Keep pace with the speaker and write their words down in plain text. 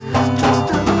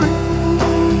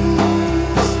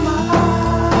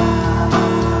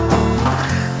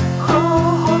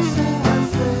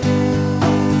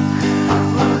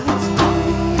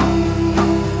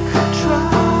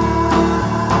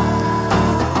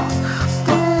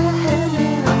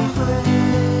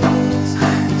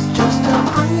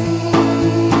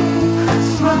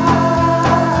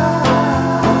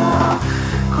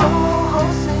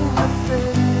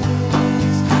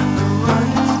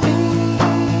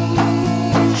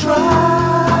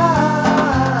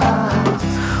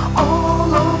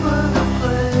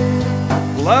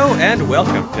and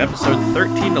welcome to episode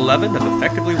 1311 of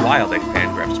Effectively Wild, a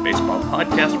Fangraphs baseball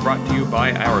podcast brought to you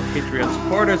by our Patreon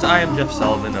supporters. I am Jeff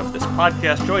Sullivan of this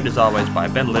podcast, joined as always by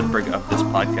Ben Lindbergh of this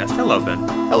podcast. Hello, Ben.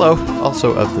 Hello,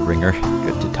 also of The Ringer.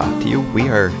 Good to talk to you. We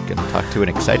are going to talk to an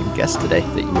exciting guest today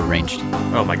that you arranged.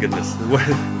 Oh my goodness.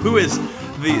 Who is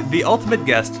the ultimate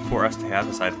guest for us to have,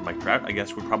 aside from Mike Trout, I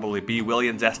guess would probably be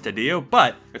Willians Astudillo.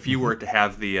 But if you were to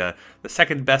have the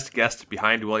second best guest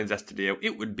behind Willians Astudillo,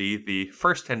 it would be the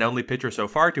first and only pitcher so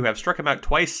far to have struck him out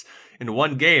twice in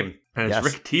one game. And it's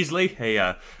Rick Teasley,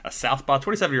 a southpaw,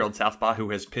 27-year-old southpaw who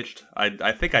has pitched,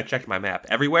 I think I checked my map,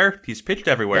 everywhere. He's pitched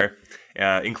everywhere,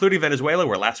 including Venezuela,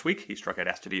 where last week he struck out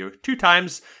Astudillo 2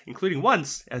 times, including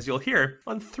once, as you'll hear,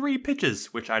 on 3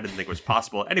 pitches, which I didn't think was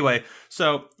possible. Anyway,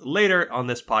 so later on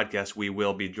this podcast, we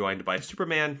will be joined by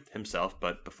Superman himself.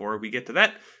 But before we get to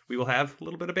that, we will have a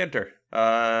little bit of banter.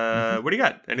 What do you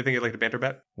got? Anything you'd like to banter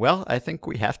about? Well, I think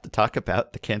we have to talk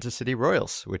about the Kansas City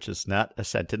Royals, which is not a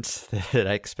sentence that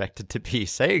I expected to be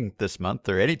saying this month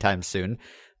or anytime soon.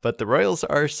 But the Royals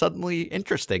are suddenly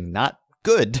interesting. Not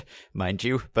good, mind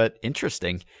you, but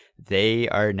interesting. They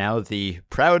are now the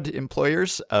proud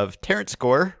employers of Terrence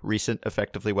Gore, recent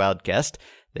Effectively Wild guest.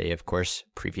 They, of course,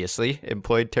 previously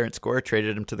employed Terrence Gore,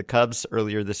 traded him to the Cubs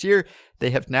earlier this year. They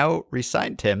have now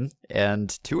re-signed him and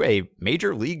to a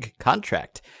major league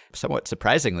contract. Somewhat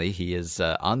surprisingly, he is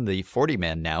on the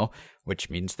 40-man now, which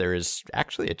means there is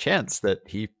actually a chance that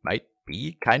he might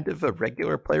be kind of a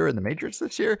regular player in the majors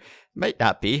this year. Might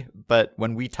not be, but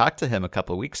when we talked to him a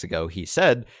couple of weeks ago, he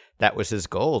said that was his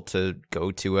goal, to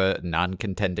go to a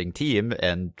non-contending team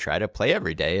and try to play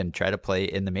every day and try to play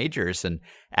in the majors. And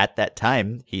at that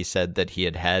time, he said that he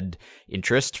had had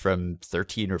interest from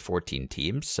 13 or 14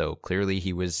 teams. So clearly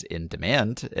he was in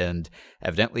demand, and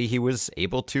evidently he was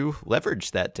able to leverage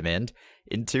that demand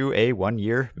into a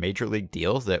 1-year major league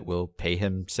deal that will pay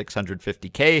him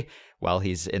 $650K while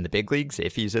he's in the big leagues,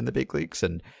 if he's in the big leagues,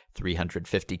 and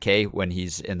 $350K when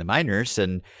he's in the minors.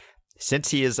 And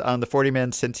since he is on the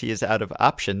 40-man, since he is out of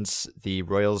options, the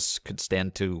Royals could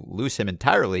stand to lose him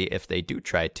entirely if they do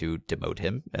try to demote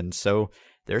him. And so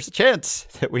there's a chance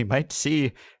that we might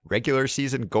see regular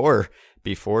season Gore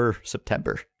before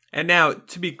September. And now,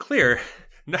 to be clear,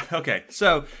 okay,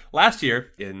 so last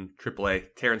year in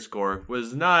AAA, Terrence Gore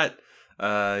was not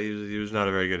he was not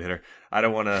a very good hitter.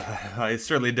 I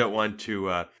certainly don't want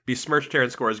to besmirch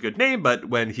Terrence Gore's good name, but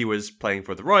when he was playing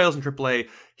for the Royals in AAA,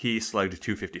 he slugged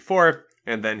 .254,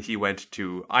 and then he went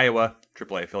to Iowa,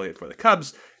 AAA affiliate for the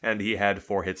Cubs, and he had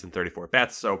 4 hits and 34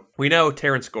 bats. So we know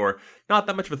Terrence Gore, not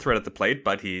that much of a threat at the plate,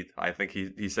 but I think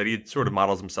he said he sort of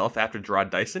models himself after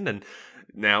Gerard Dyson, and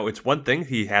now it's one thing,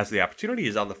 he has the opportunity,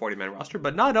 he's on the 40-man roster,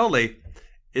 but not only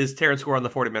is Terrence Gore on the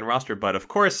 40-man roster, but of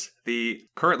course, the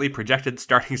currently projected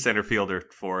starting center fielder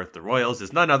for the Royals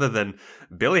is none other than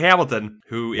Billy Hamilton,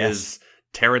 who is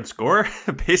Terrence Gore,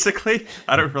 basically.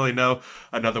 I don't really know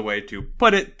another way to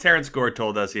put it. Terrence Gore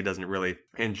told us he doesn't really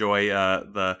enjoy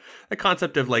the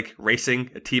concept of like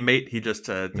racing a teammate. He just,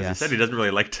 as he said, he doesn't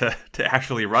really like to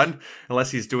actually run unless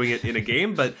he's doing it in a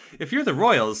game. But if you're the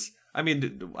Royals, I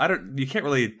mean, you can't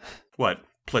really,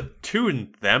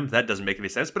 platoon them. That doesn't make any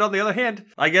sense. But on the other hand,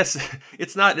 I guess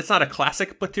it's not a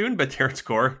classic platoon, but Terrence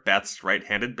Gore bats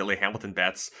right-handed. Billy Hamilton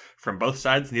bats from both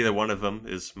sides. Neither one of them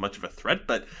is much of a threat.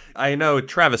 But I know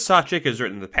Travis Sawchik has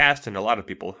written in the past, and a lot of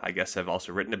people, I guess, have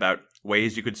also written about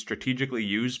ways you could strategically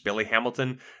use Billy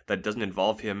Hamilton that doesn't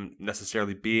involve him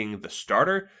necessarily being the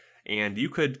starter. And you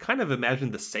could kind of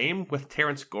imagine the same with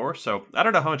Terrence Gore. So I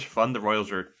don't know how much fun the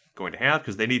Royals are going to have,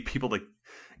 because they need people to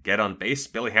get on base.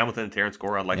 Billy Hamilton and Terrence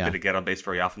Gore are unlikely to get on base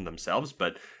very often themselves,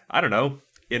 but I don't know.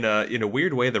 In a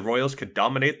weird way, the Royals could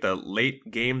dominate the late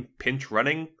game pinch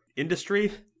running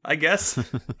industry, I guess.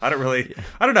 I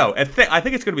don't know. I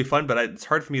think it's going to be fun, but it's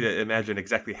hard for me to imagine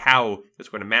exactly how it's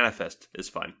going to manifest as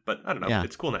fun. But I don't know. Yeah.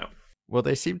 It's cool now. Well,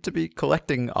 they seem to be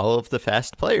collecting all of the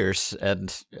fast players,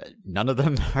 and none of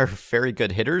them are very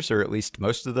good hitters, or at least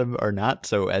most of them are not.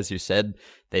 So as you said,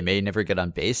 they may never get on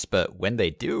base, but when they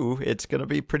do, it's going to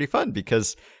be pretty fun,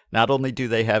 because not only do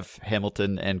they have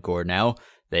Hamilton and Gore now,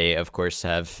 they, of course,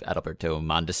 have Adalberto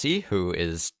Mondesi, who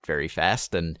is very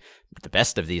fast and the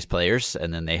best of these players.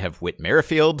 And then they have Whit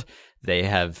Merrifield. They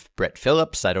have Brett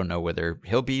Phillips. I don't know whether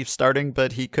he'll be starting,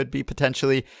 but he could be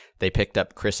potentially. They picked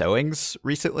up Chris Owings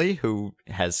recently, who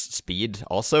has speed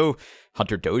also.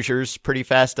 Hunter Dozier's pretty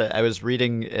fast. I was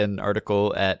reading an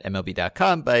article at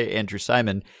MLB.com by Andrew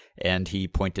Simon, and he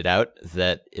pointed out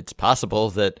that it's possible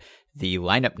that the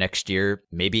lineup next year,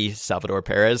 maybe Salvador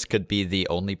Perez could be the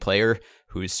only player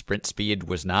whose sprint speed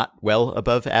was not well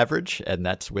above average, and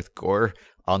that's with Gore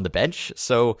on the bench.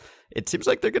 So it seems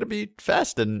like they're going to be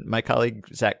fast. And my colleague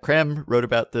Zach Krem wrote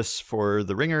about this for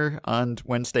The Ringer on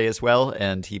Wednesday as well,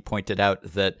 and he pointed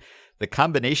out that the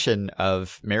combination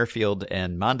of Merrifield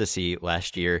and Mondesi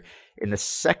last year, in the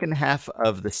second half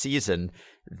of the season,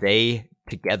 they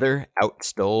together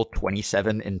outstole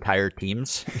 27 entire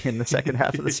teams in the second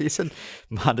half of the season.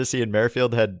 Mondesi and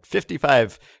Merrifield had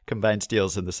 55 combined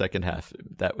steals in the second half.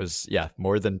 That was,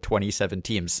 more than 27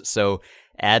 teams. So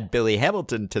add Billy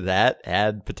Hamilton to that,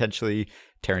 add potentially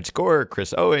Terrence Gore,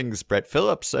 Chris Owings, Brett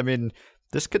Phillips. I mean,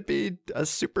 this could be a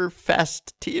super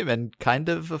fast team and kind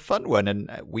of a fun one.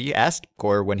 And we asked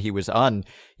Gore when he was on,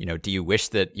 do you wish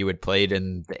that you had played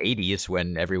in the 80s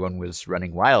when everyone was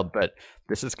running wild? But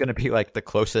this is going to be like the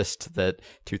closest that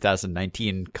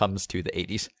 2019 comes to the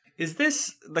 80s. Is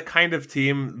this the kind of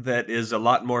team that is a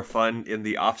lot more fun in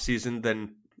the off season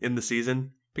than in the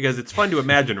season? Because it's fun to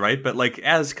imagine, right? But like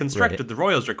as constructed, right. The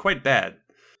Royals are quite bad.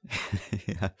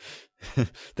 Yeah.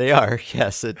 They are,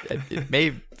 yes. It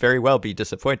may very well be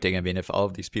disappointing. I mean, if all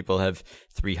of these people have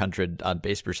 300 on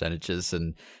base percentages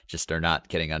and just are not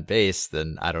getting on base,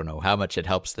 then I don't know how much it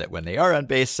helps that when they are on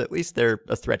base, at least they're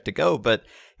a threat to go. But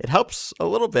it helps a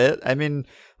little bit. I mean,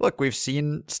 look, we've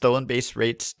seen stolen base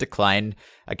rates decline,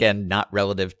 again, not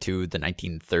relative to the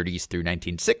 1930s through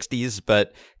 1960s,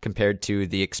 but compared to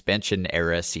the expansion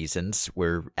era seasons,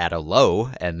 we're at a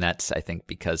low. And that's, I think,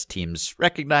 because teams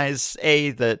recognize,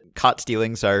 A, that caught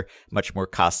stealings are much more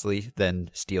costly than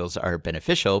steals are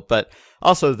beneficial, but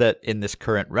also that in this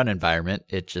current run environment,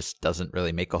 it just doesn't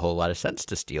really make a whole lot of sense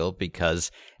to steal because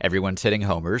everyone's hitting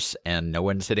homers and no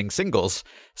one's hitting singles.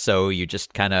 So you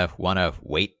just kind of want to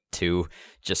wait to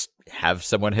just have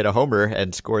someone hit a homer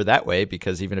and score that way,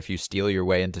 because even if you steal your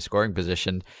way into scoring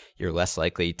position, you're less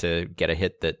likely to get a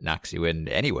hit that knocks you in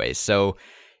anyway. So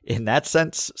in that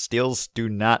sense, steals do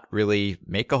not really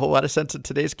make a whole lot of sense in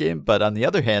today's game. But on the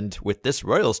other hand, with this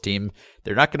Royals team,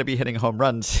 they're not going to be hitting home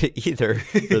runs either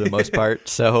for the most part.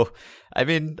 So, I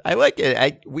mean, I like it.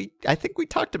 I think we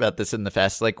talked about this in the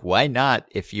past. Like, why not,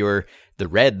 if you're the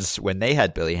Reds when they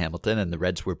had Billy Hamilton and the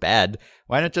Reds were bad,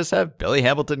 why not just have Billy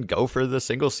Hamilton go for the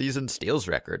single season steals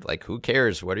record? Like, who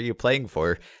cares? What are you playing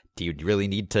for? Do you really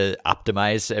need to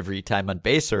optimize every time on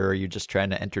base, or are you just trying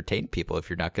to entertain people if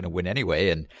you're not going to win anyway?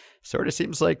 And sort of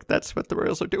seems like that's what the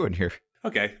Royals are doing here.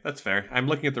 Okay, that's fair. I'm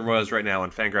looking at the Royals right now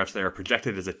on Fangraphs. They are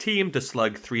projected as a team to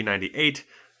slug .398,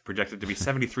 projected to be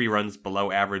 73 runs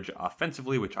below average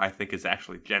offensively, which I think is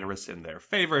actually generous in their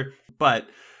favor. But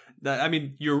I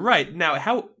mean, you're right.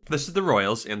 Now, this is the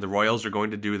Royals, and the Royals are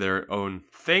going to do their own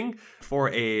thing. For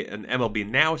an MLB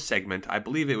Now segment, I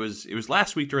believe it was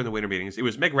last week during the winter meetings, it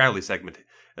was Meg Rowley's segment,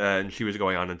 and she was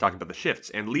going on and talking about the shifts.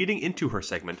 And leading into her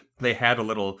segment, they had a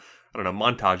little, I don't know,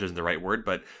 montage isn't the right word,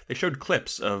 but they showed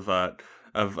clips of a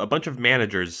bunch of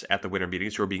managers at the winter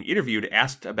meetings who were being interviewed,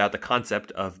 asked about the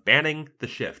concept of banning the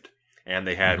shift. And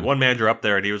they had one manager up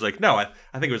there, and he was like, no, I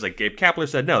think it was like Gabe Kapler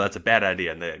said, no, that's a bad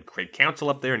idea. And they had Craig Counsell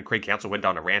up there, and Craig Counsell went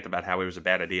on a rant about how it was a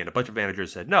bad idea. And a bunch of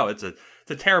managers said, no, it's a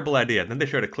terrible idea. And then they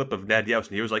showed a clip of Ned Yost,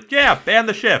 and he was like, yeah, ban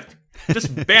the shift.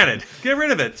 Just ban it. Get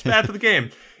rid of it. It's bad for the game.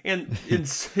 And in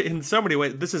so many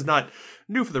ways, this is not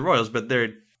new for the Royals, but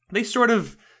they sort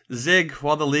of zig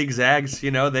while the league zags.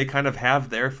 You know, they kind of have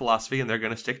their philosophy, and they're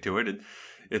going to stick to it. And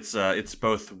it's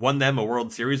both won them a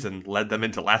World Series and led them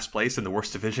into last place in the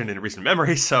worst division in recent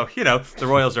memory. So, you know, the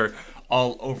Royals are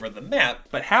all over the map.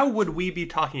 But how would we be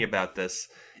talking about this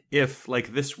if,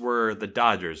 like, this were the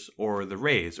Dodgers or the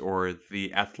Rays or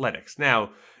the Athletics?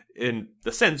 Now, in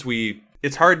the sense,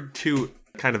 it's hard to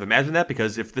kind of imagine that,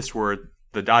 because if this were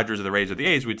the Dodgers or the Rays or the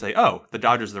A's, we'd say, oh, the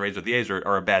Dodgers or the Rays or the A's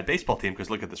are a bad baseball team because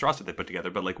look at this roster they put together.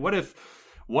 But, like, what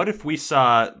if we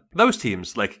saw those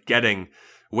teams, like, getting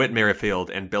Whit Merrifield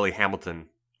and Billy Hamilton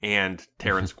and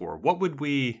Terrence Gore? What would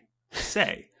we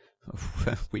say?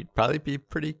 We'd probably be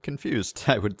pretty confused,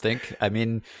 I would think. I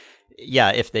mean, yeah,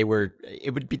 it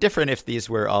would be different if these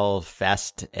were all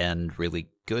fast and really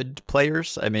good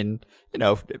players. I mean, you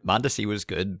know, Mondesi was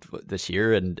good this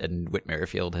year, and Whit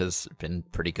Merrifield has been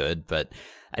pretty good. But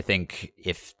I think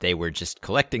if they were just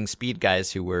collecting speed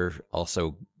guys who were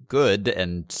also good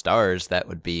and stars, that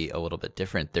would be a little bit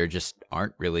different. There just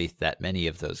aren't really that many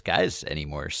of those guys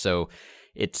anymore. So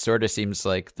it sort of seems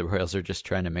like the Royals are just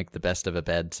trying to make the best of a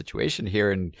bad situation here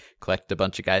and collect a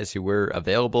bunch of guys who were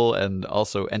available and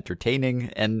also entertaining.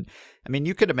 And I mean,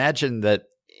 you could imagine that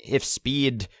if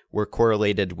speed were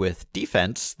correlated with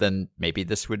defense, then maybe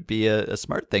this would be a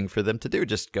smart thing for them to do.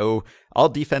 Just go all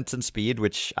defense and speed,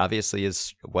 which obviously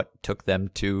is what took them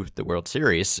to the World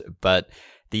Series. But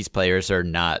these players are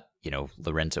not,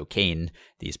 Lorenzo Cain.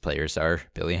 These players are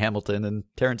Billy Hamilton and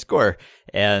Terrence Gore.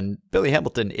 And Billy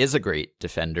Hamilton is a great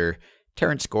defender.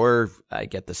 Terrence Gore, I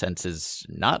get the sense, is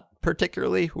not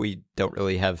particularly. We don't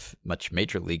really have much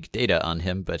major league data on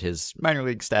him, but his minor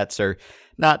league stats are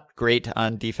not great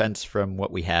on defense from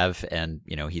what we have. And,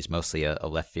 he's mostly a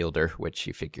left fielder, which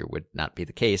you figure would not be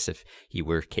the case if he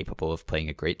were capable of playing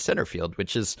a great center field,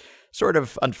 which is sort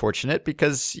of unfortunate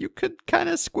because you could kind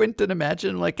of squint and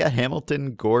imagine like a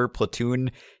Hamilton-Gore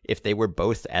platoon if they were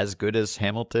both as good as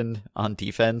Hamilton on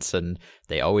defense and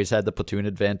they always had the platoon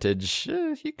advantage.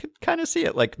 You could kind of see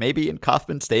it, like maybe in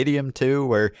Kauffman Stadium too,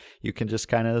 where you can just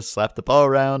kind of slap the ball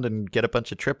around and get a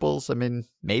bunch of triples. I mean,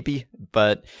 maybe,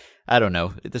 but I don't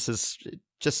know. This is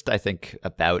just, I think,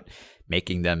 about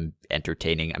making them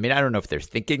entertaining. I mean, I don't know if they're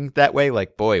thinking that way,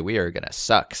 like, boy, we are going to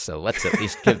suck, so let's at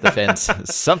least give the fans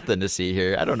something to see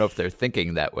here. I don't know if they're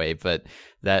thinking that way, but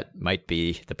that might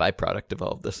be the byproduct of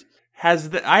all of this.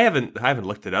 I haven't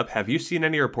looked it up. Have you seen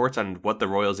any reports on what the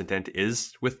Royals' intent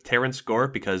is with Terrence Gore?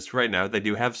 Because right now they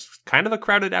do have kind of a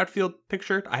crowded outfield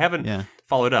picture. I haven't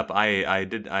followed up.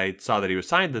 I saw that he was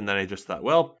signed, and then I just thought,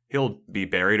 well, he'll be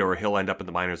buried or he'll end up in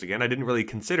the minors again. I didn't really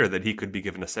consider that he could be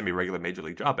given a semi-regular major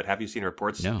league job. But have you seen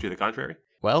reports to the contrary?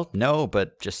 Well, no,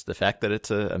 but just the fact that it's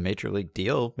a major league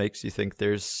deal makes you think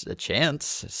there's a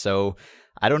chance. So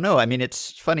I don't know. I mean,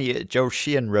 it's funny. Joe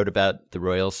Sheehan wrote about the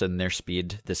Royals and their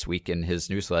speed this week in his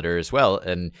newsletter as well.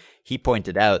 And he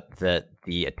pointed out that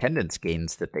the attendance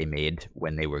gains that they made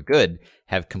when they were good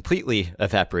have completely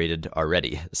evaporated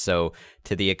already. So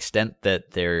to the extent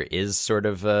that there is sort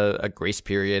of a grace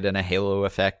period and a halo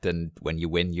effect, and when you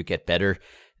win, you get better,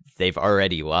 they've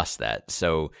already lost that.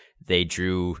 So they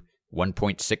drew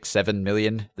 1.67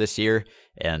 million this year,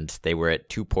 and they were at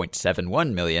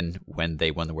 2.71 million when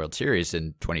they won the World Series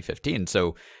in 2015.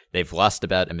 So they've lost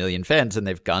about 1 million fans, and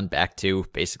they've gone back to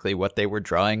basically what they were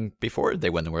drawing before they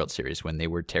won the World Series, when they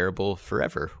were terrible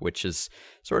forever, which is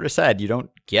sort of sad. You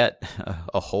don't get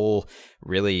a whole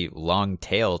really long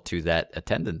tail to that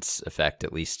attendance effect,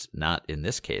 at least not in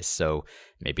this case. So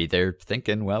maybe they're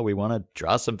thinking, well, we want to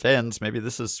draw some fans. Maybe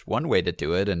this is one way to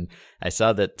do it. And I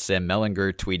saw that Sam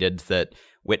Mellinger tweeted that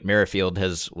Whit Merrifield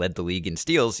has led the league in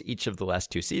steals each of the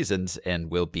last 2 seasons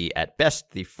and will be at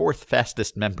best the 4th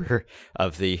fastest member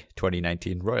of the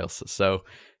 2019 Royals. So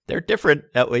they're different,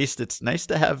 at least. It's nice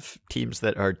to have teams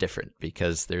that are different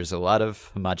because there's a lot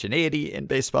of homogeneity in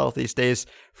baseball these days.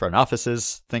 Front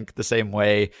offices think the same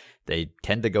way. They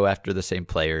tend to go after the same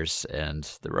players. And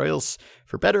the Royals,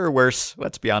 for better or worse,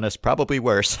 let's be honest, probably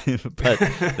worse, but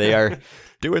they are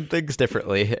doing things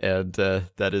differently. And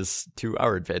that is to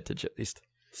our advantage, at least.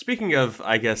 Speaking of,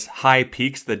 I guess, high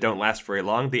peaks that don't last very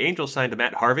long, the Angels signed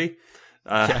Matt Harvey.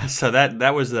 So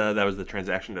that was the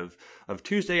transaction of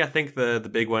Tuesday, I think, the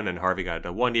big one. And Harvey got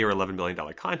a 1-year, $11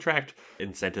 million contract,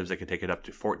 incentives that could take it up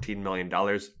to $14 million.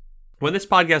 When this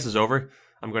podcast is over,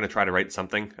 I'm going to try to write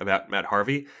something about Matt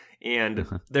Harvey. And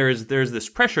there's this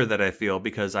pressure that I feel,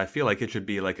 because I feel like it should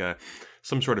be like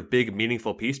some sort of big,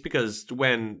 meaningful piece. Because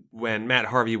when Matt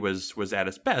Harvey was at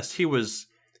his best, he was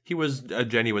a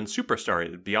genuine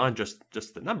superstar. Beyond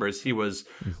just the numbers, he was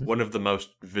one of the most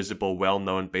visible,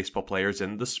 well-known baseball players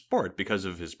in the sport because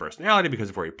of his personality, because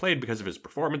of where he played, because of his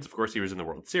performance. Of course, he was in the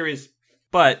World Series.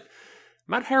 But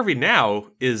Matt Harvey now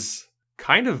is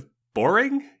kind of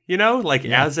boring,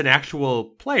 as an actual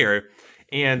player.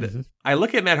 And I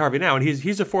look at Matt Harvey now, and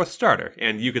he's a 4th starter.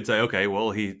 And you could say, okay,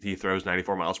 well, he throws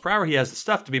 94 miles per hour. He has the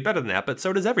stuff to be better than that, but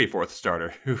so does every 4th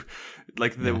starter.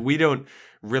 We don't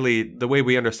really, the way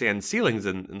we understand ceilings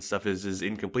and stuff is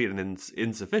incomplete and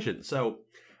insufficient. So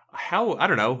I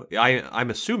don't know, I'm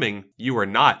assuming you are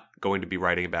not going to be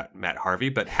writing about Matt Harvey,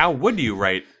 but how would you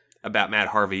write about Matt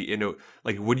Harvey?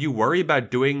 Would you worry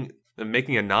about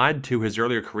making a nod to his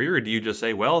earlier career, or do you just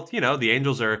say, well, the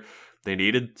Angels they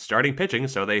needed starting pitching,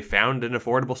 so they found an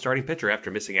affordable starting pitcher after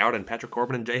missing out on Patrick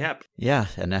Corbin and Jay Happ? Yeah,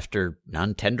 and after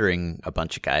non-tendering a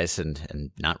bunch of guys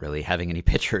and not really having any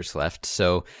pitchers left.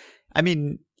 So, I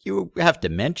mean, you have to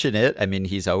mention it. I mean,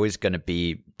 he's always going to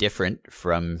be different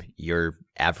from your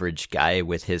average guy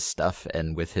with his stuff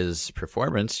and with his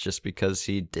performance, just because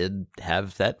he did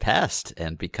have that past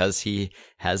and because he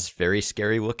has very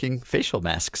scary looking facial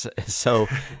masks. So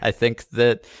I think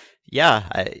that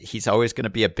Yeah, he's always going to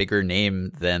be a bigger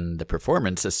name than the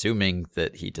performance, assuming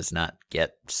that he does not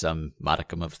get some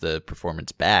modicum of the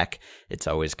performance back. It's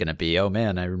always going to be, oh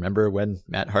man, I remember when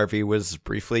Matt Harvey was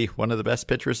briefly one of the best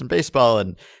pitchers in baseball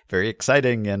and very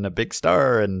exciting and a big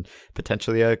star and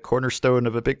potentially a cornerstone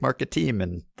of a big market team.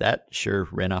 And that sure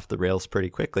ran off the rails pretty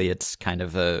quickly. It's kind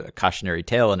of a cautionary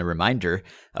tale and a reminder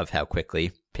of how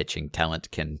quickly pitching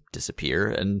talent can disappear.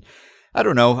 And I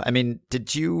don't know. I mean,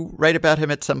 did you write about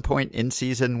him at some point in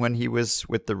season when he was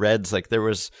with the Reds? Like there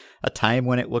was a time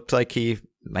when it looked like he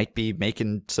might be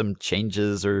making some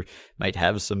changes or might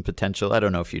have some potential. I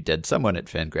don't know if you did. Someone at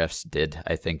Fangraphs did,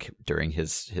 I think, during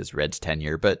his Reds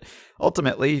tenure. But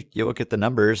ultimately, you look at the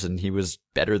numbers and he was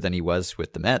better than he was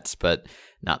with the Mets, but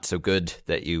not so good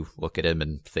that you look at him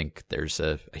and think there's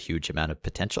a huge amount of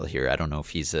potential here. I don't know if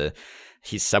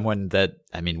he's someone that,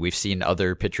 I mean, we've seen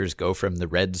other pitchers go from the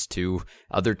Reds to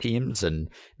other teams and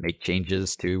make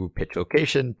changes to pitch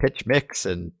location, pitch mix,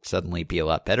 and suddenly be a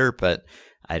lot better. But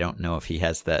I don't know if he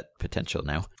has that potential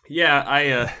now. Yeah,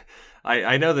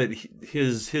 I know that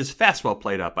his fastball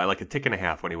played up by like a tick and a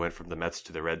half when he went from the Mets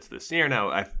to the Reds this year.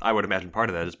 Now, I would imagine part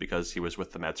of that is because he was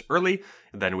with the Mets early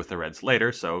and then with the Reds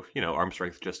later. So, arm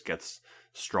strength just gets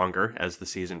stronger as the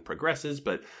season progresses.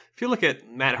 But if you look at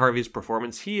Matt Harvey's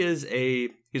performance, he's a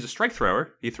strike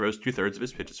thrower. He throws 2/3 of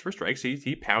his pitches for strikes.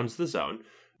 He pounds the zone,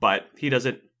 but he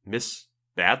doesn't miss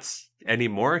bats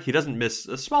anymore. He doesn't miss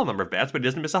a small number of bats, but he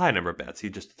doesn't miss a high number of bats. He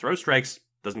just throws strikes,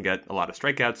 doesn't get a lot of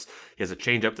strikeouts. He has a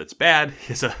changeup that's bad. He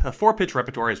has a 4-pitch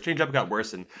repertoire. His changeup got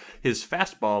worse, and his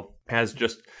fastball has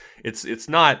just it's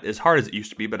not as hard as it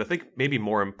used to be. But I think maybe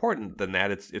more important than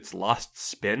that, it's lost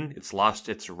spin. It's lost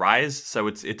its rise, so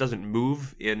it doesn't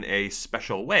move in a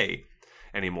special way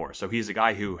anymore. So he's a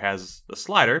guy who has a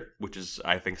slider, which is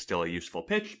I think still a useful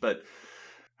pitch, but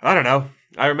I don't know.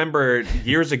 I remember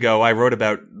years ago I wrote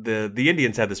about the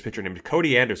Indians had this pitcher named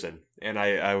Cody Anderson, and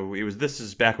this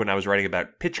is back when I was writing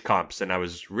about pitch comps, and I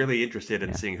was really interested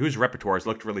in seeing whose repertoires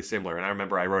looked really similar. And I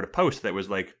remember I wrote a post that was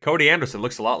like, Cody Anderson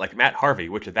looks a lot like Matt Harvey,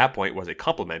 which at that point was a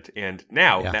compliment, and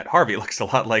now Matt Harvey looks a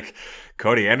lot like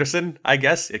Cody Anderson. I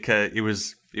guess it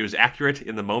was accurate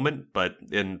in the moment, but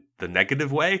in the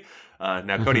negative way.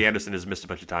 Now, Cody Anderson has missed a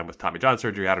bunch of time with Tommy John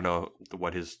surgery. I don't know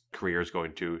what his career is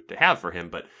going to have for him,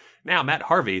 but now Matt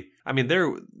Harvey, I mean,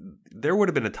 there would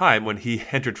have been a time when he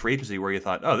entered free agency where you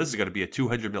thought, oh, this is going to be a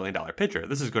 $200 million pitcher.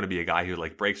 This is going to be a guy who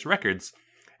like breaks records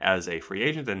as a free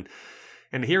agent.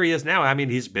 And here he is now. I mean,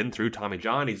 he's been through Tommy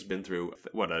John. He's been through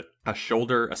a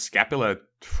shoulder, a scapula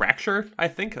fracture, I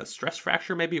think, a stress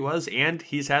fracture maybe it was, and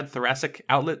he's had thoracic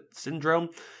outlet syndrome.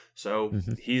 So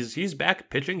he's back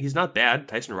pitching. He's not bad.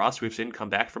 Tyson Ross, we've seen come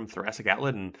back from thoracic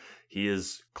outlet, and he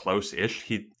is close-ish.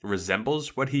 He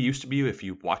resembles what he used to be. If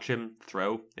you watch him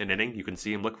throw an inning, you can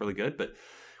see him look really good. But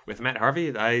with Matt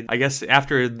Harvey, I guess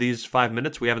after these 5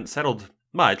 minutes, we haven't settled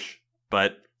much.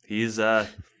 But he's, I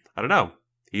don't know.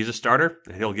 He's a starter,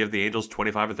 and he'll give the Angels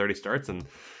 25 or 30 starts, and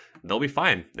they'll be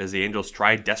fine as the Angels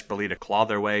try desperately to claw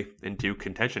their way into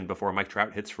contention before Mike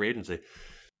Trout hits free agency.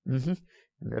 Mm-hmm.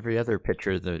 And every other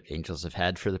pitcher the Angels have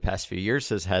had for the past few years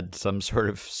has had some sort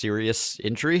of serious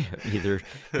injury,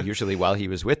 usually while he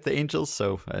was with the Angels.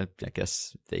 So I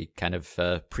guess they kind of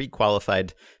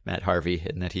pre-qualified Matt Harvey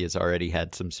in that he has already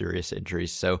had some serious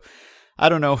injuries. So I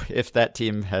don't know if that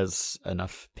team has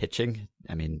enough pitching.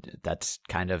 I mean, that's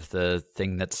kind of the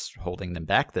thing that's holding them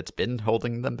back, that's been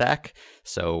holding them back.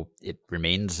 So it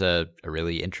remains a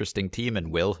really interesting team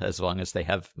and will as long as they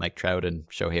have Mike Trout and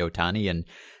Shohei Ohtani. And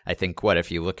I think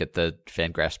if you look at the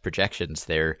Fangraphs projections,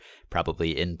 they're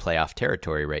probably in playoff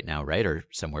territory right now, right? Or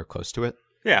somewhere close to it.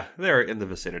 Yeah, they're in the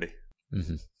vicinity.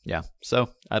 Mm-hmm. Yeah. So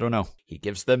I don't know. He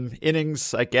gives them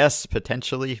innings, I guess,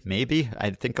 potentially, maybe.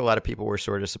 I think a lot of people were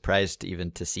sort of surprised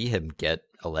even to see him get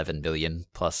 11 billion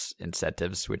plus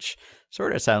incentives, which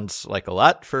sort of sounds like a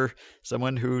lot for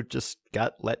someone who just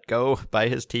got let go by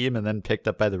his team and then picked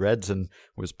up by the Reds and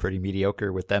was pretty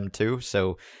mediocre with them too.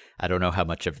 So I don't know how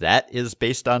much of that is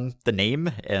based on the name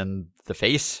and the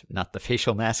face, not the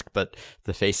facial mask, but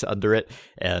the face under it.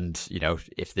 And,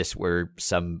 if this were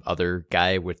some other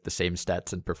guy with the same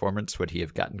stats and performance, would he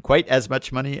have gotten quite as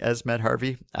much money as Matt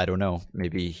Harvey? I don't know.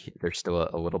 Maybe there's still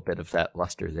a little bit of that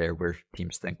luster there where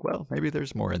teams think, well, maybe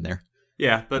there's more in there.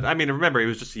 Yeah, but I mean, remember, it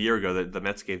was just a year ago that the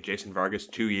Mets gave Jason Vargas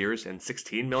 2 years and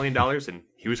 $16 million, and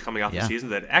he was coming off a season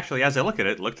that actually, as I look at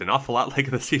it, looked an awful lot like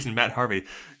the season Matt Harvey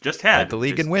just had. Led the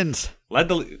league in wins.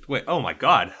 Wait, oh my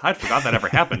God, I forgot that ever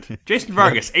happened. Jason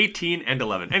Vargas, 18 and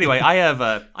 11. Anyway, I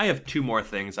have two more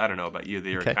things. I don't know about you.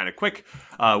 They are kind of quick.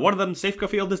 One of them, Safeco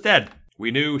Field is dead.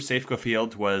 We knew Safeco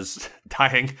Field was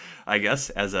dying, I guess,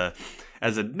 as a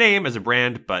as a name, as a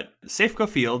brand, but Safeco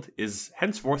Field is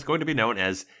henceforth going to be known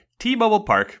as T-Mobile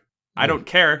Park. I don't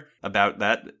care about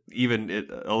that even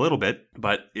a little bit,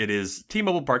 but it is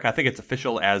T-Mobile Park. I think it's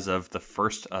official as of the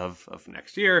 1st of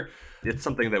next year. It's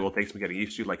something that will take some getting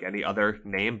used to like any other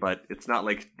name, but it's not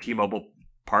like T-Mobile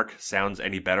Park sounds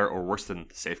any better or worse than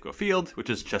Safeco Field, which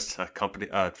is just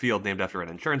a field named after an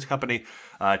insurance company.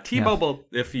 T-Mobile,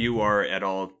 if you are at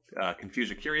all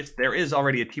confused or curious, there is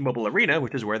already a T-Mobile Arena,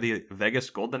 which is where the Vegas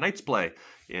Golden Knights play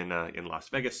in Las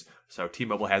Vegas. So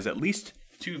T-Mobile has at least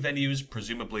 2 venues,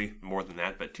 presumably more than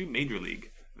that, but 2 major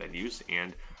league venues.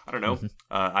 And I don't know,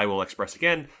 I will express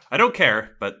again, I don't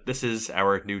care, but this is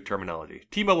our new terminology.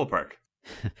 T-Mobile Park.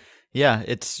 Yeah,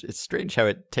 it's strange how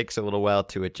it takes a little while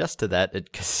to adjust to that,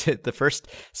 because the first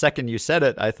second you said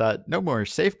it, I thought, no more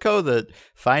Safeco, the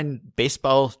fine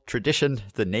baseball tradition,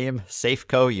 the name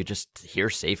Safeco, you just hear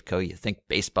Safeco, you think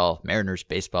baseball, Mariners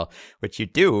baseball, which you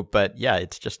do, but yeah,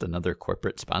 it's just another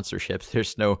corporate sponsorship.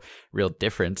 There's no real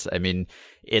difference. I mean,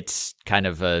 it's kind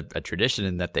of a tradition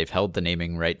in that they've held the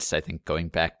naming rights, I think, going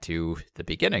back to the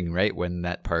beginning, right, when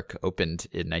that park opened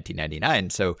in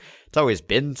 1999. So it's always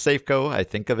been Safeco. I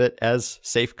think of it as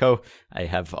Safeco. I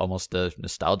have almost a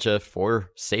nostalgia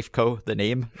for Safeco, the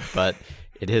name, but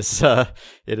it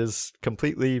is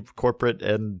completely corporate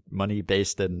and money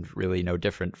based and really no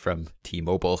different from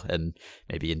T-Mobile. And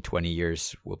maybe in 20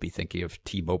 years, we'll be thinking of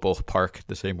T-Mobile Park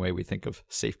the same way we think of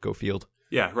Safeco Field.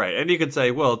 Yeah, right. And you could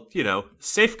say, well,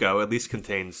 Safeco at least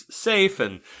contains safe,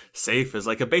 and safe is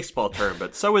like a baseball term,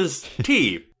 but so is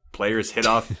T. Players hit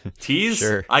off tees,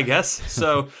 sure. I guess.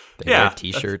 So, they wear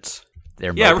T-shirts.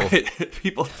 They're mobile. Yeah, right.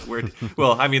 People wear.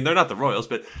 Well, I mean, they're not the Royals,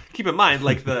 but keep in mind,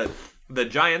 like the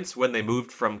Giants, when they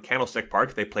moved from Candlestick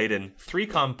Park, they played in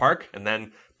 3Com Park, and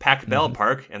then Pac Bell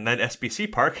Park, and then SBC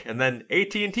Park, and then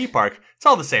AT&T Park. It's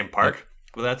all the same park. Yep.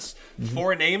 Well, that's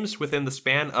 4 names within the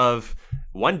span of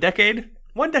 1 decade.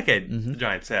 1 decade, the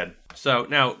Giants had. So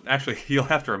now, actually, you'll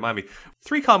have to remind me.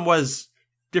 3Com was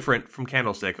different from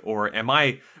Candlestick, or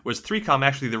was 3Com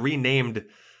actually the renamed?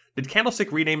 Did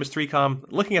Candlestick rename as 3Com?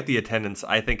 Looking at the attendance,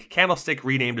 I think Candlestick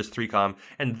renamed as 3Com,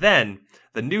 and then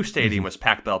the new stadium was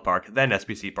Pac Bell Park, then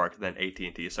SBC Park, then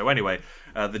AT&T. So anyway,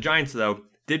 the Giants, though,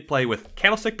 did play with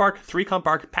Candlestick Park, 3Com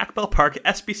Park, Pac Bell Park,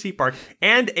 SBC Park,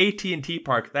 and AT&T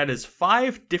Park. That is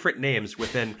 5 different names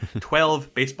within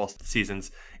 12 baseball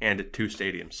seasons and 2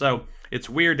 stadiums. So it's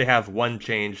weird to have one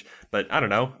change, but I don't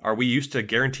know. Are we used to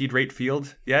guaranteed rate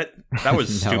field yet? That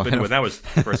was stupid when that was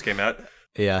first came out.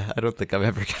 Yeah, I don't think I'm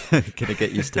ever going to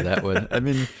get used to that one. I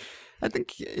mean, I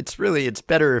think it's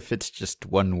better if it's just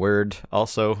one word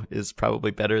also is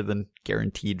probably better than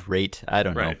guaranteed rate. I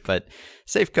don't know. But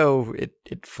Safeco,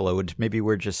 it flowed. Maybe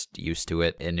we're just used to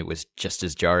it, and it was just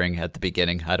as jarring at the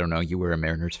beginning. I don't know. You were a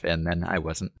Mariners fan then. I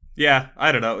wasn't. Yeah,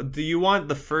 I don't know. Do you want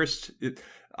the first...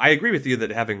 I agree with you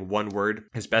that having one word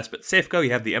is best, but Safeco,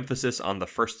 you have the emphasis on the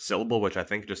first syllable, which I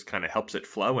think just kind of helps it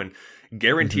flow. And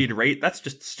guaranteed rate, that's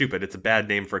just stupid. It's a bad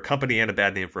name for a company and a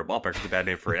bad name for a ballpark. It's a bad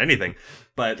name for anything.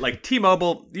 But like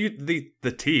T-Mobile,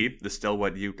 the T is still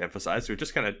what you emphasize. So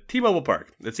just kind of T-Mobile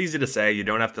Park. It's easy to say. You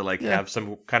don't have to have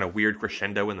some kind of weird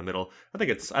crescendo in the middle. I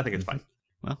think it's fine.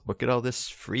 Well, look at all this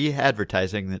free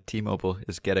advertising that T-Mobile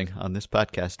is getting on this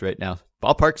podcast right now.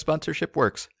 Ballpark sponsorship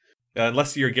works.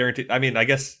 Unless you're guaranteed. I mean, I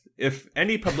guess if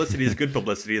any publicity is good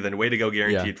publicity, then way to go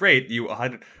guaranteed rate.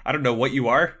 I don't know what you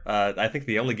are. I think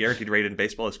the only guaranteed rate in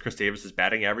baseball is Chris Davis's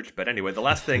batting average. But anyway, the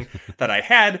last thing that I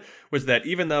had was that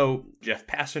even though Jeff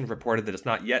Passan reported that it's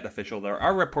not yet official, there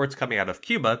are reports coming out of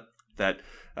Cuba that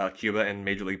Cuba and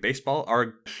Major League Baseball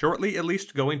are shortly at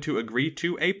least going to agree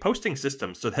to a posting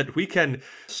system so that we can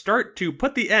start to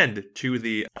put the end to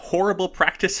the horrible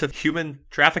practice of human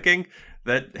trafficking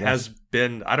that has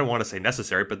been, I don't want to say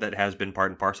necessary, but that has been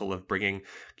part and parcel of bringing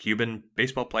Cuban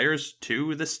baseball players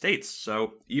to the States.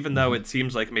 So even though it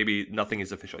seems like maybe nothing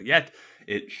is official yet,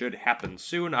 it should happen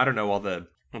soon. I don't know all the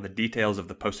details of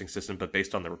the posting system, but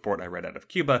based on the report I read out of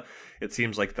Cuba, it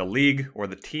seems like the league or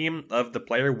the team of the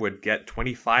player would get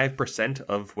 25%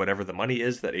 of whatever the money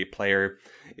is that a player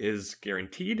is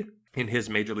guaranteed in his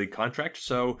major league contract.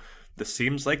 So this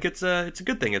seems like it's a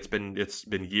good thing. It's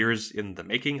been years in the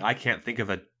making. I can't think of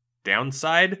a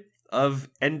downside of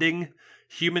ending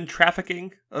human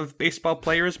trafficking of baseball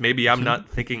players. Maybe I'm not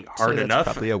thinking hard enough.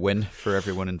 Probably a win for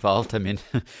everyone involved. I mean,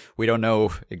 we don't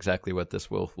know exactly what this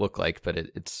will look like, but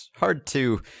it's hard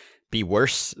to be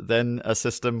worse than a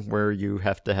system where you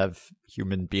have to have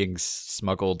human beings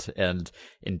smuggled and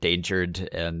endangered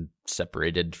and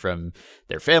separated from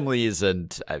their families.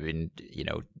 And I mean,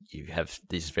 you have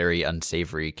these very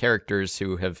unsavory characters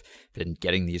who have been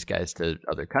getting these guys to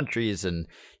other countries, and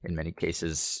in many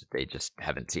cases they just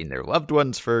haven't seen their loved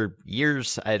ones for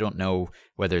years. I don't know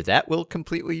whether that will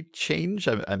completely change.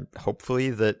 I'm hopefully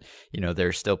that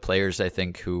there's still players, I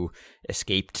think, who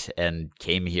escaped and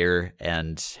came here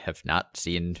and have not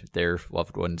seen their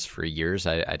loved ones for years.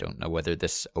 I don't know whether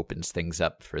this opens things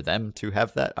up for them to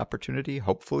have that opportunity,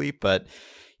 hopefully, but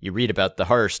you read about the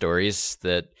horror stories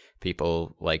that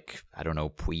people like, I don't know,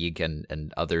 Puig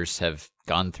and others have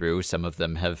gone through. Some of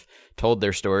them have told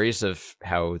their stories of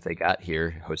how they got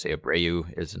here. Jose Abreu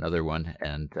is another one,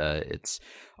 and it's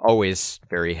always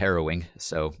very harrowing.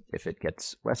 So if it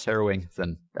gets less harrowing,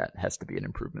 then that has to be an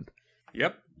improvement.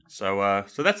 Yep. So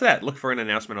that's that. Look for an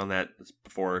announcement on that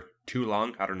before too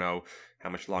long. I don't know how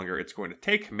much longer it's going to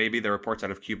take. Maybe the reports out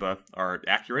of Cuba are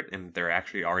accurate and there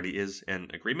actually already is an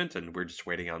agreement and we're just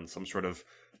waiting on some sort of,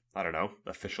 I don't know,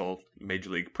 official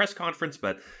Major League press conference.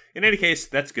 But in any case,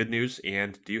 that's good news.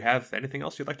 And do you have anything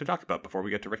else you'd like to talk about before we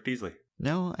get to Rick Teasley?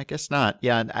 No, I guess not.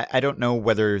 Yeah, I don't know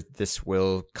whether this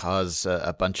will cause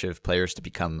a bunch of players to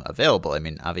become available. I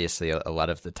mean, obviously, a lot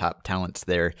of the top talents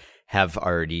there have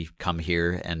already come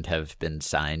here and have been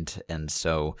signed. And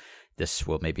so this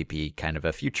will maybe be kind of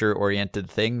a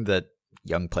future-oriented thing that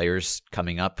young players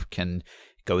coming up can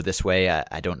go this way.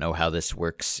 I don't know how this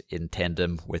works in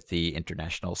tandem with the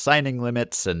international signing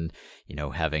limits and,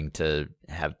 having to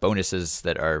have bonuses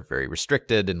that are very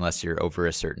restricted unless you're over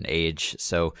a certain age.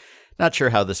 So not sure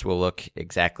how this will look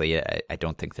exactly. I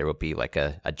don't think there will be like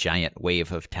a giant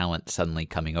wave of talent suddenly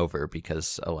coming over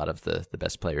because a lot of the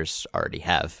best players already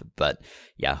have. But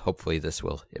yeah, hopefully this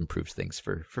will improve things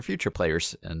for future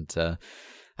players. And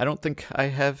I don't think I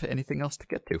have anything else to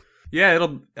get to. Yeah,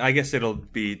 I guess it'll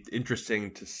be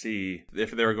interesting to see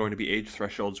if there are going to be age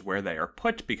thresholds where they are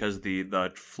put, because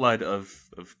the flood of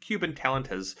Cuban talent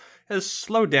has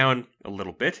slowed down a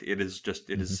little bit. It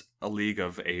is a league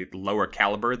of a lower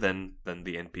caliber than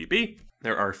the NPB.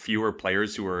 There are fewer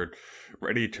players who are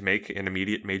ready to make an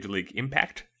immediate major league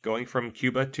impact going from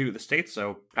Cuba to the States.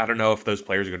 So I don't know if those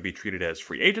players are going to be treated as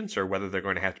free agents or whether they're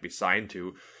going to have to be signed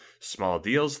to small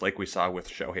deals like we saw with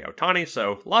Shohei Ohtani.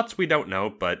 So lots we don't know,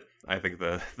 but I think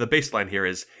the baseline here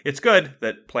is it's good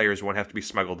that players won't have to be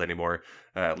smuggled anymore,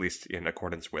 at least in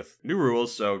accordance with new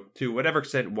rules. So to whatever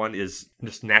extent one is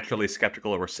just naturally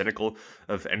skeptical or cynical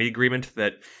of any agreement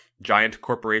that giant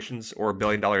corporations or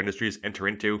billion-dollar industries enter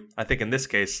into, I think in this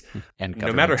case, and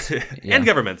no matter and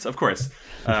governments, of course,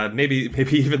 maybe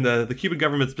even the Cuban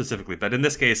government specifically, but in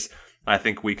this case, I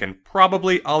think we can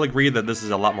probably all agree that this is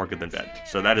a lot more good than bad.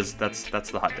 So that's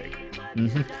the hot take.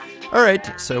 Mm-hmm. All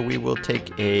right, so we will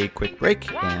take a quick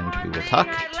break and we will talk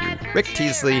to Rick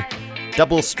Teasley,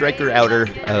 double striker outer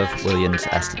of Willians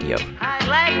Astudillo. I'd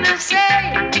like to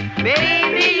say,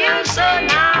 baby, you're so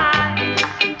nice.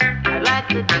 I'd like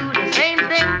to do the same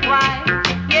thing twice,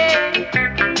 yeah.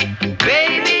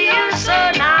 Baby, you're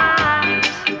so nice.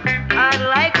 I'd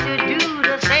like to do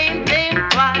the same thing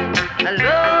twice. I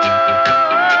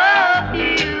love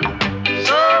you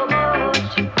so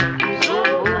much, so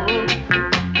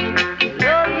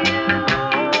love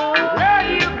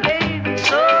you, baby,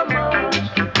 so much.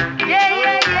 Yeah.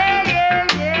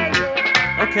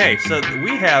 Okay, so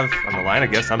we have on the line, I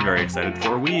guess I'm very excited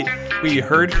for. We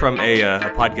heard from a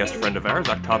podcast friend of ours,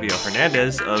 Octavio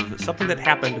Hernandez, of something that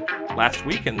happened last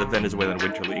week in the Venezuelan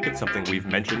Winter League. It's something we've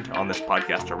mentioned on this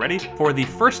podcast already. For the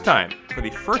first time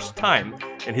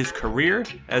in his career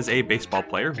as a baseball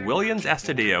player, Willians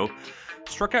Astudillo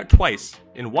struck out twice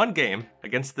in one game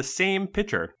against the same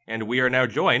pitcher. And we are now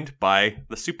joined by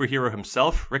the superhero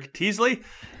himself, Rick Teasley.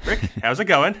 Rick, how's it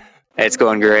going? It's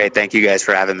going great. Thank you guys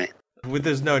for having me.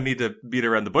 There's no need to beat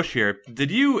around the bush here.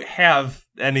 Did you have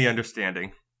any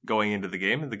understanding going into the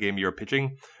game you were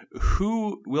pitching,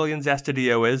 who Willians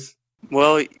Astudillo is?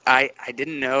 Well, I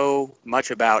didn't know much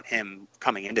about him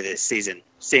coming into this season.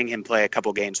 Seeing him play a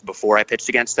couple games before I pitched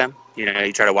against them,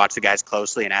 you try to watch the guys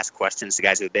closely and ask questions to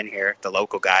guys who have been here, the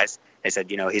local guys. They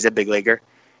said, he's a big leaguer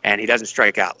and he doesn't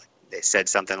strike out. They said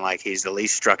something like he's the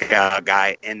least struck out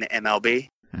guy in the MLB.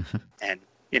 And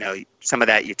some of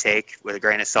that you take with a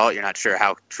grain of salt. You're not sure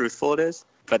how truthful it is.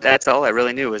 But that's all I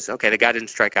really knew was, okay, the guy didn't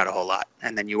strike out a whole lot.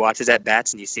 And then you watch his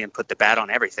at-bats and you see him put the bat on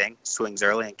everything, swings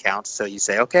early and counts. So you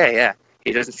say, okay, yeah,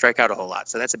 he doesn't strike out a whole lot.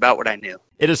 So that's about what I knew.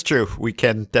 It is true. We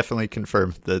can definitely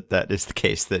confirm that is the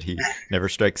case, that he never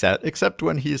strikes out, except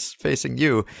when he's facing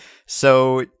you.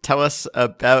 So tell us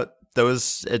about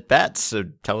those at-bats. So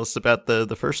tell us about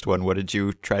the first one. What did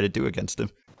you try to do against him?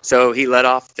 So he led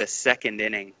off the second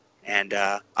inning, and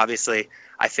obviously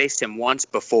I faced him once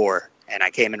before, and I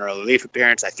came in a relief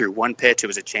appearance. I threw one pitch. It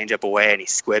was a changeup away, and he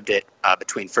squibbed it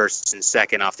between first and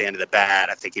second off the end of the bat.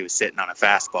 I think he was sitting on a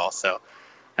fastball. So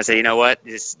I said, you know what,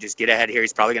 just get ahead here.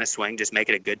 He's probably going to swing. Just make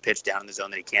it a good pitch down in the zone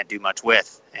that he can't do much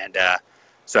with. And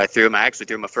so I actually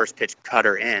threw him a first pitch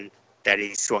cutter in that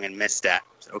he swung and missed at.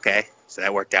 So, okay, so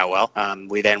that worked out well.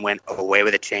 We then went away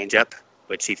with a changeup,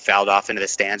 which he fouled off into the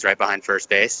stands right behind first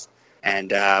base.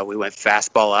 And we went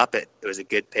fastball up. It was a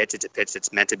good pitch. It's a pitch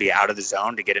that's meant to be out of the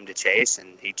zone to get him to chase,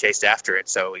 and he chased after it.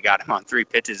 So we got him on 3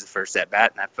 pitches the first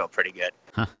at-bat, and that felt pretty good.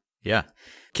 Huh. Yeah.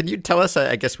 Can you tell us,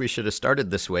 I guess we should have started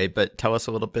this way, but tell us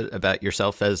a little bit about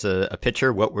yourself as a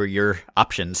pitcher. What were your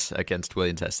options against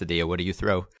Willians Astudillo? What do you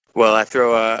throw? Well, I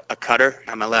throw a cutter.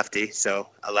 I'm a lefty, so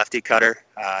a lefty cutter,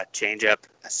 changeup,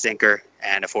 a sinker,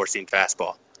 and a four-seam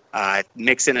fastball. I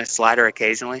mix in a slider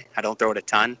occasionally. I don't throw it a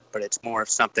ton, but it's more of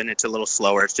something. It's a little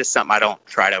slower. It's just something I don't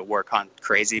try to work on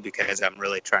crazy because I'm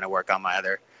really trying to work on my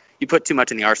other. You put too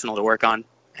much in the arsenal to work on,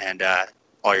 and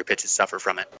all your pitches suffer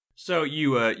from it. So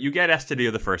you get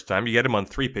Astudillo the first time. You get him on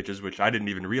 3 pitches, which I didn't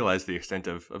even realize the extent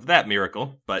of that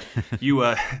miracle. But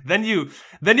you then you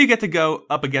get to go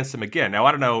up against him again. Now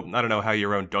I don't know how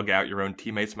your own dugout, your own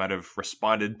teammates might have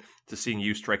responded to seeing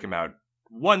you strike him out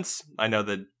once. I know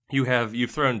that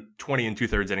you've thrown 20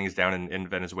 2/3 innings down in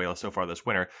Venezuela so far this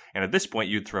winter, and at this point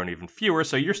you'd thrown even fewer.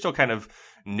 So you're still kind of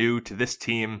new to this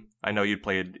team. I know you'd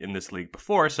played in this league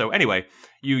before. So anyway,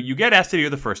 you get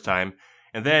Astudillo the first time,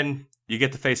 and then you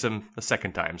get to face him a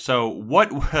second time. So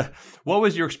what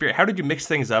was your experience? How did you mix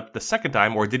things up the second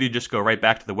time, or did you just go right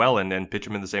back to the well and pitch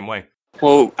him in the same way?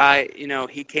 Well,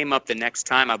 he came up the next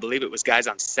time. I believe it was guys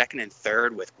on second and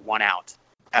third with 1 out.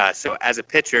 So as a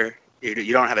pitcher,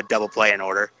 you don't have a double play in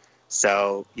order.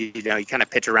 So, you kind of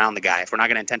pitch around the guy. If we're not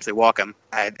going to intentionally walk him,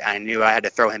 I knew I had to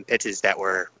throw him pitches that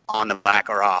were on the back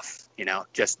or off,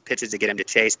 just pitches to get him to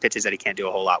chase, pitches that he can't do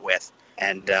a whole lot with.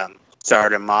 And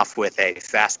started him off with a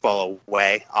fastball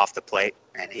away off the plate,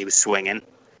 and he was swinging.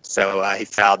 So he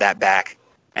fouled that back.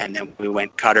 And then we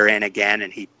went cutter in again,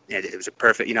 and it was a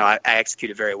perfect, I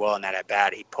executed very well in that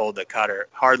at-bat. He pulled the cutter,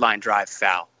 hard line drive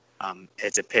foul.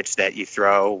 It's a pitch that you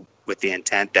throw with the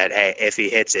intent that, hey, if he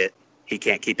hits it, he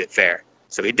can't keep it fair.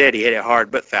 So he did. He hit it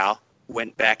hard but foul.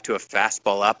 Went back to a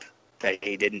fastball up that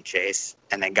he didn't chase,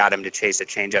 and then got him to chase a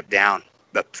changeup down.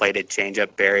 The plated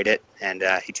changeup, buried it, and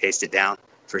he chased it down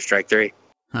for strike 3.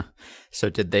 Huh. So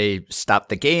did they stop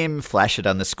the game, flash it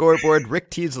on the scoreboard? Rick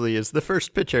Teasley is the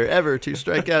first pitcher ever to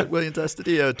strike out Willians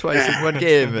Astudillo twice in one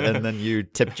game. And then you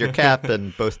tipped your cap,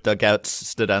 and both dugouts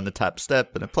stood on the top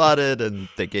step and applauded, and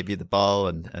they gave you the ball,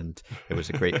 and it was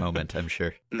a great moment, I'm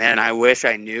sure. Man, I wish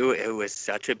I knew it was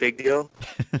such a big deal.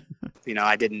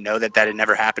 I didn't know that had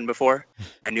never happened before.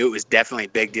 I knew it was definitely a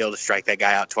big deal to strike that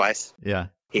guy out twice. Yeah.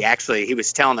 He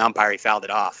was telling the umpire he fouled it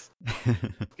off.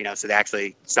 So they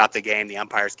actually stopped the game. The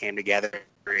umpires came together.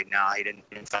 No, he didn't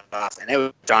foul it off. And it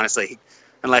was honestly,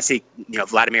 unless he,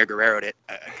 Vladimir Guerrero'd it,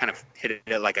 kind of hit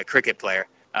it like a cricket player,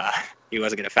 he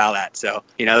wasn't going to foul that. So,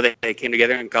 they came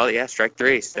together and called it, strike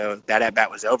 3. So that at-bat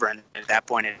was over. And at that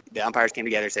point, the umpires came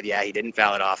together and said, yeah, he didn't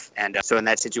foul it off. And so in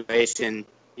that situation,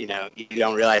 you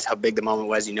don't realize how big the moment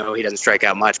was. He doesn't strike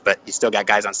out much, but you still got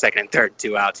guys on second and third,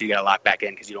 2 outs. So you got to lock back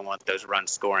in because you don't want those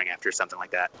runs scoring after something like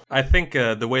that. I think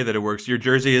the way that it works, your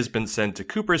jersey has been sent to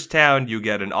Cooperstown. You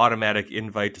get an automatic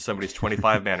invite to somebody's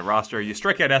 25-man roster. You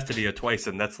strike out Astudillo twice,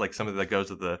 and that's like something that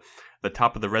goes at the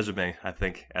top of the resume, I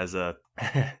think, as a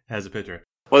pitcher.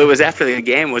 Well, it was after the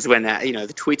game was when,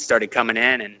 the tweets started coming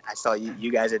in, and I saw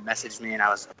you guys had messaged me, and I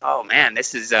was like, oh, man,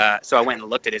 this is so I went and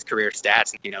looked at his career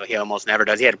stats. He almost never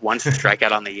does. He had 1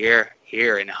 strikeout on the year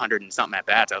here in 100 and something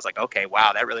at-bats. I was like, okay,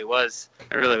 wow, that really was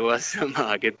some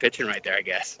good pitching right there, I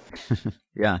guess.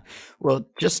 Yeah. Well,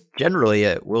 just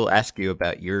generally, we'll ask you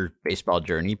about your baseball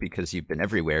journey because you've been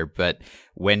everywhere. But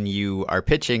when you are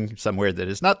pitching somewhere that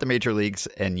is not the major leagues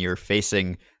and you're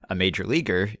facing a major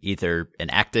leaguer, either an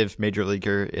active major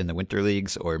leaguer in the winter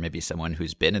leagues or maybe someone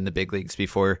who's been in the big leagues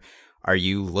before, are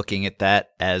you looking at that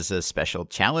as a special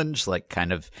challenge, like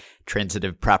kind of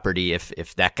transitive property?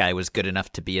 If that guy was good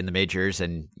enough to be in the majors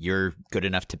and you're good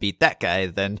enough to beat that guy,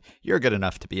 then you're good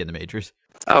enough to be in the majors.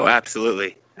 Oh,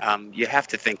 absolutely. You have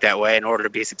to think that way in order to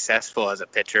be successful as a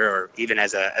pitcher or even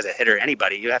as a hitter,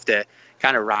 anybody. You have to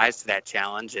kind of rise to that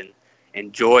challenge and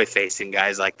enjoy facing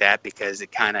guys like that because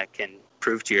it kind of can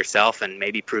prove to yourself and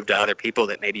maybe prove to other people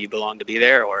that maybe you belong to be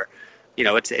there or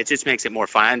it just makes it more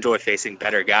fun. I enjoy facing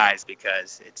better guys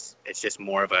because it's just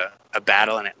more of a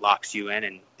battle, and it locks you in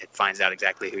and it finds out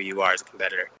exactly who you are as a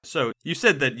competitor. So you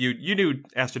said that you knew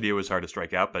Astudillo was hard to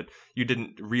strike out, but you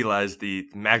didn't realize the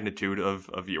magnitude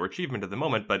of your achievement at the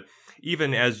moment. But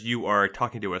even as you are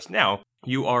talking to us now,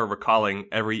 you are recalling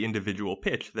every individual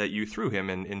pitch that you threw him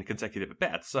in consecutive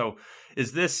at-bats. So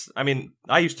is this, I mean,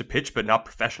 I used to pitch, but not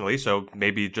professionally, so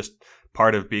maybe just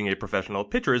part of being a professional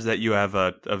pitcher is that you have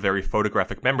a very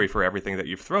photographic memory for everything that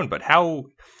you've thrown. But how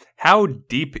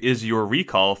deep is your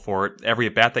recall for every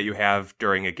at-bat that you have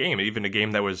during a game, even a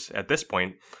game that was, at this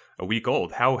point, a week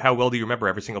old? How well do you remember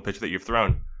every single pitch that you've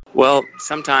thrown? Well,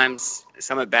 sometimes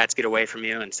some at-bats get away from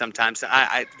you, and sometimes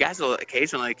guys will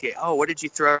occasionally, oh, what did you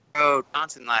throw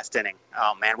Johnson last inning?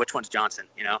 Oh, man, which one's Johnson,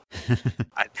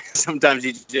 Sometimes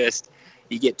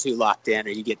you get too locked in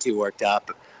or you get too worked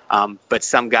up. But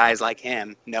some guys like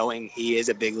him, knowing he is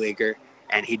a big leaguer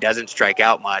and he doesn't strike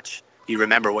out much, you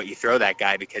remember what you throw that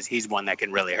guy because he's one that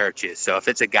can really hurt you. So if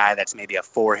it's a guy that's maybe a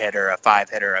 4-hitter, a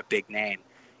 5-hitter, a big name,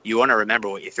 you want to remember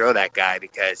what you throw that guy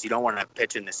because you don't want to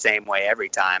pitch in the same way every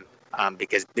time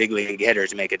because big league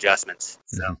hitters make adjustments.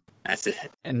 So that's it.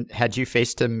 And had you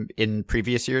faced him in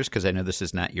previous years? Because I know this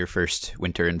is not your first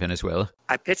winter in Venezuela.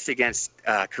 I pitched against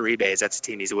Caribes. That's the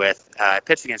team he's with. I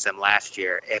pitched against him last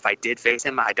year. If I did face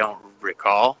him, I don't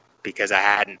recall because I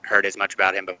hadn't heard as much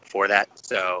about him before that.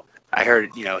 So I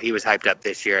heard, he was hyped up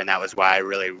this year, and that was why I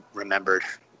really remembered,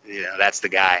 that's the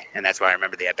guy. And that's why I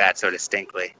remember the at-bat so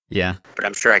distinctly. Yeah. But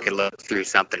I'm sure I could look through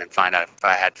something and find out if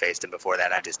I had faced him before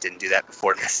that. I just didn't do that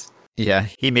before this. Yeah,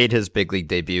 he made his big league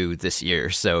debut this year,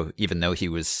 so even though he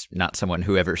was not someone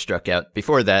who ever struck out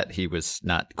before that, he was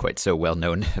not quite so well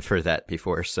known for that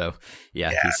before. So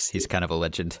yeah. He's kind of a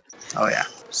legend. Oh yeah,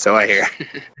 so I hear.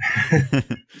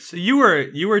 So you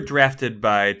were drafted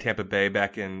by Tampa Bay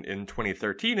back in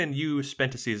 2013, and you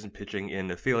spent a season pitching in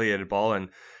affiliated ball, and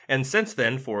since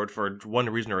then, for one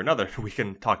reason or another, we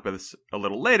can talk about this a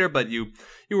little later, but you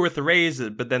were with the Rays,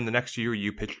 but then the next year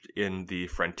you pitched in the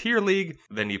Frontier League,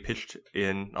 then you pitched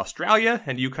in Australia,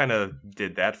 and you kind of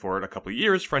did that for a couple of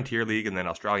years, Frontier League and then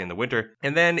Australia in the winter.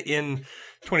 And then in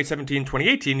 2017,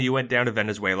 2018, you went down to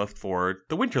Venezuela for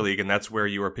the Winter League, and that's where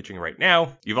you are pitching right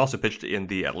now. You've also pitched in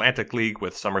the Atlantic League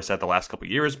with Somerset the last couple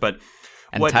of years, but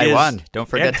and Taiwan, don't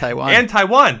forget Taiwan. And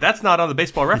Taiwan, that's not on the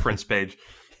Baseball Reference page.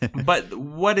 But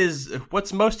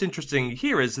what's most interesting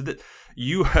here is that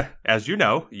you, as you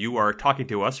know, you are talking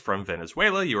to us from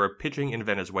Venezuela. You are pitching in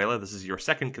Venezuela. This is your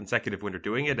second consecutive winter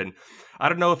doing it. And I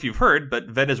don't know if you've heard, but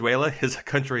Venezuela is a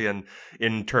country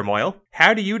in turmoil.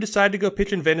 How do you decide to go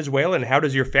pitch in Venezuela, and how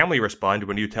does your family respond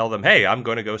when you tell them, hey, I'm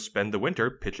going to go spend the winter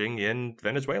pitching in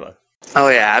Venezuela? Oh,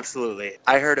 yeah, absolutely.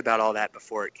 I heard about all that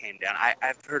before it came down.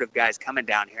 I've heard of guys coming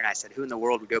down here, and I said, who in the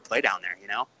world would go play down there,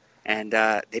 And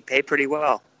they pay pretty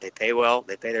well. They pay well.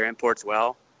 They pay their imports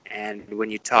well. And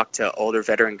when you talk to older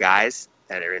veteran guys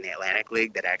that are in the Atlantic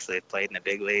League that actually have played in the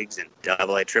big leagues and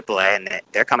AA, AAA, and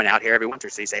they're coming out here every winter.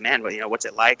 So you say, man, well, what's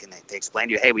it like? And they explain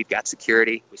to you, hey, we've got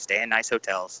security. We stay in nice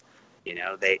hotels.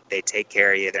 They take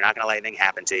care of you. They're not going to let anything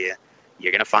happen to you.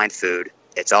 You're going to find food.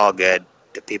 It's all good.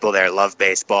 The people there love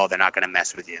baseball. They're not going to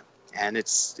mess with you. And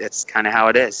it's kind of how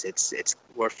it is.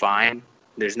 We're fine.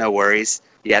 There's no worries.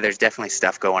 Yeah, there's definitely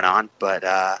stuff going on, but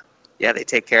they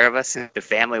take care of us. The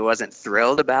family wasn't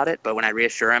thrilled about it, but when I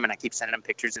reassure them and I keep sending them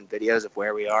pictures and videos of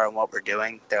where we are and what we're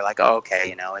doing, they're like, "Oh,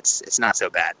 okay, it's not so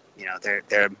bad."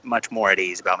 They're much more at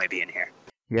ease about me being here.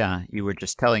 Yeah, you were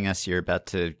just telling us you're about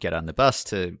to get on the bus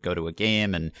to go to a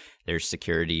game, and there's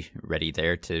security ready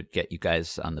there to get you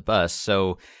guys on the bus.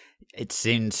 So it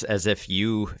seems as if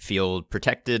you feel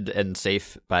protected and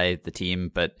safe by the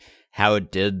team, but how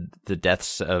did the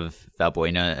deaths of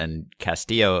Valbuena and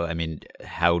Castillo,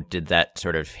 how did that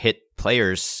sort of hit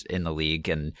players in the league?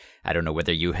 And I don't know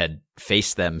whether you had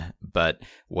faced them, but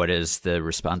what has the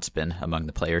response been among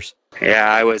the players? Yeah,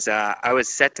 I was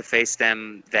set to face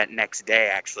them that next day,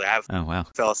 actually. Oh, wow.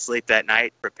 Fell asleep that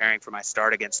night preparing for my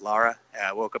start against Lara.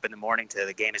 I woke up in the morning to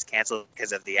the game is canceled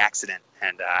because of the accident.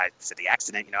 And I said the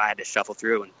accident, I had to shuffle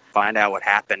through and find out what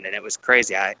happened. And it was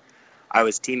crazy. I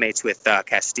was teammates with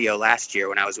Castillo last year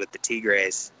when I was with the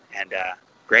Tigres, and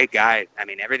great guy.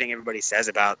 Everything everybody says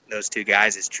about those two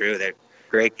guys is true. They're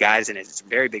great guys, and it's a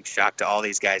very big shock to all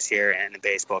these guys here in the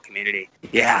baseball community.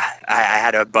 Yeah, I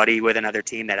had a buddy with another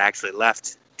team that actually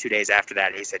left 2 days after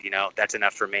that. He said, that's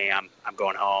enough for me. I'm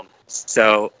going home.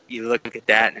 So you look at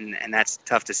that, and that's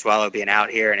tough to swallow being out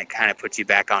here, and it kind of puts you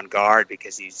back on guard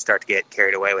because you start to get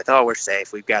carried away with, oh, we're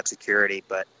safe, we've got security.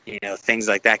 But, things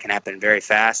like that can happen very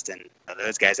fast, and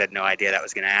those guys had no idea that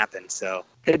was going to happen. So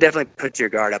it definitely puts your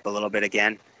guard up a little bit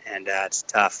again, and it's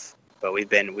tough. But we've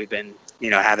been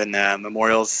having the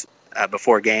memorials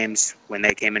before games when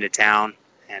they came into town,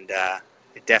 and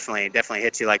it definitely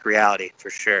hits you like reality for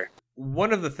sure.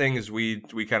 One of the things we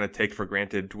kind of take for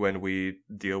granted when we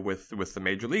deal with the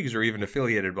major leagues or even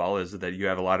affiliated ball is that you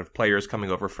have a lot of players coming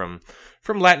over from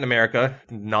Latin America,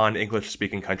 non-English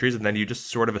speaking countries, and then you just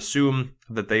sort of assume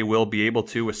that they will be able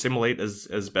to assimilate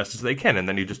as best as they can, and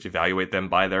then you just evaluate them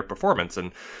by their performance.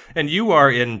 And you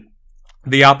are in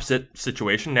the opposite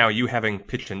situation. Now, you having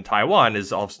pitched in Taiwan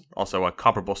is also a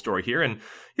comparable story here, and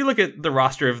you look at the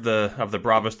roster of the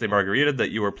Bravos de Margarita that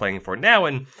you are playing for now,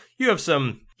 and you have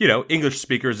some English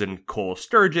speakers in Cole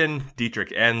Sturgeon,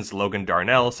 Dietrich Enns, Logan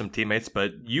Darnell, some teammates,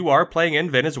 but you are playing in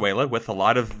Venezuela with a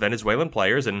lot of Venezuelan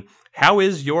players. And how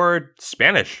is your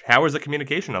Spanish? How is the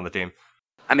communication on the team?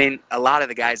 I mean, a lot of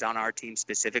the guys on our team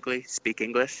specifically speak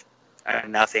English,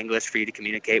 enough English for you to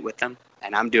communicate with them.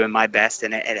 And I'm doing my best,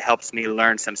 and it helps me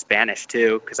learn some Spanish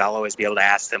too, because I'll always be able to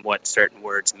ask them what certain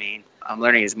words mean. I'm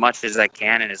learning as much as I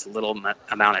can in as little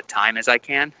amount of time as I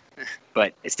can.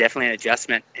 But it's definitely an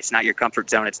adjustment. It's not your comfort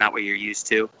zone. It's not what you're used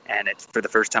to. And it's for the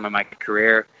first time in my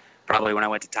career, probably when I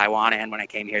went to Taiwan and when I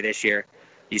came here this year,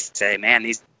 you say, man,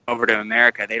 these over to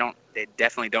America, they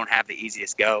definitely don't have the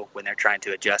easiest go when they're trying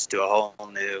to adjust to a whole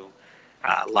new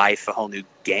life, a whole new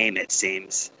game, it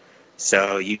seems.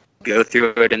 So you go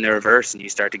through it in the reverse and you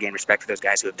start to gain respect for those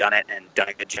guys who have done it and done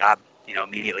a good job,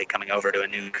 immediately coming over to a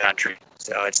new country.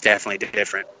 So it's definitely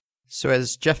different. So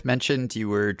as Jeff mentioned, you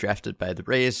were drafted by the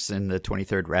Rays in the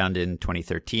 23rd round in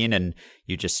 2013, and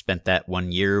you just spent that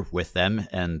 1 year with them,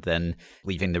 and then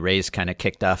leaving the Rays kind of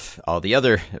kicked off all the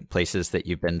other places that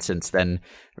you've been since then.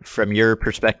 From your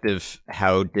perspective,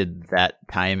 how did that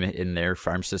time in their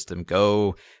farm system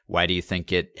go? Why do you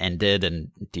think it ended, and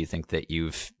do you think that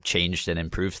you've changed and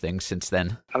improved things since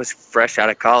then? I was fresh out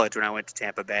of college when I went to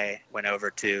Tampa Bay, went over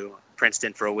to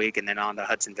Princeton for a week, and then on to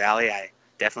Hudson Valley. I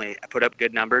put up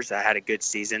good numbers. I had a good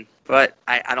season, but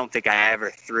I don't think I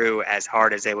ever threw as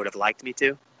hard as they would have liked me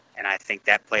to. And I think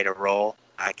that played a role.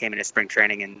 I came into spring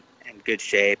training in good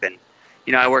shape, and,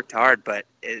 I worked hard, but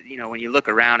when you look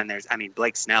around and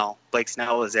Blake Snell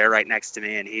was there right next to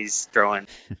me, and he's throwing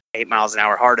 8 miles an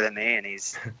hour harder than me, and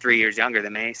he's 3 years younger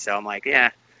than me. So I'm like, yeah,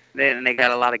 they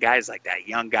got a lot of guys like that,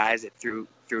 young guys that threw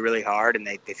really hard, and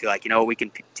they feel like, we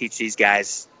can teach these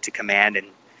guys to command and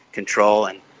control,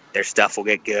 and their stuff will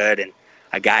get good. And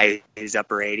a guy who's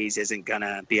upper 80s isn't going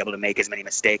to be able to make as many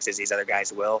mistakes as these other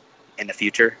guys will in the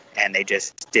future. And they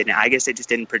just didn't, I guess they just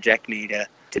didn't project me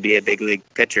to be a big league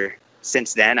pitcher.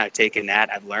 Since then, I've taken that,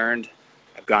 I've learned,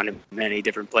 I've gone to many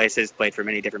different places, played for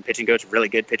many different pitching coaches, really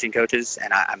good pitching coaches.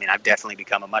 And I've definitely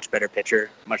become a much better pitcher,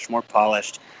 much more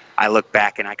polished. I look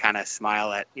back and I kind of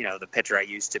smile at, the pitcher I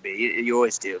used to be. You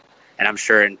always do. And I'm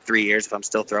sure in 3 years, if I'm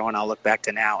still throwing, I'll look back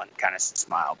to now and kind of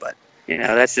smile. But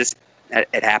that's just,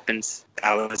 it happens.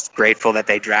 I was grateful that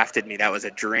they drafted me. That was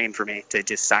a dream for me to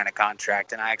just sign a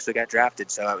contract, and I actually got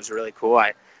drafted. So it was really cool.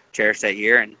 I cherished that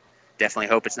year and definitely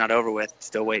hope it's not over with.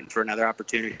 Still waiting for another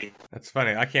opportunity. That's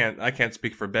funny. I can't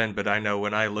speak for Ben, but I know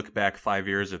when I look back 5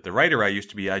 years at the writer I used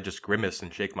to be, I just grimace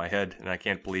and shake my head, and I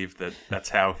can't believe that that's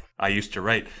how I used to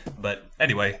write. But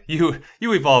anyway, you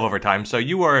evolve over time. So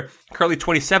you are currently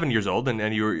 27 years old,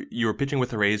 and you were pitching with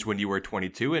the Rays when you were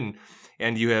 22,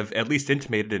 and you have at least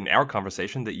intimated in our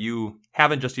conversation that you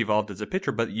haven't just evolved as a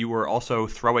pitcher, but you were also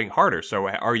throwing harder. So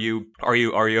are you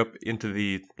up into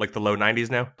the low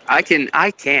 90s now? I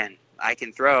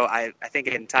can throw. I think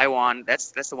in Taiwan,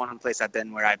 that's the one place I've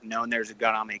been where I've known there's a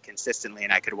gun on me consistently,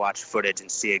 and I could watch footage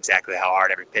and see exactly how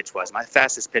hard every pitch was. My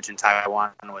fastest pitch in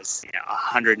Taiwan was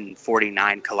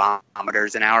 149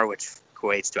 kilometers an hour, which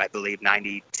equates to, I believe,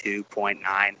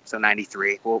 92.9, so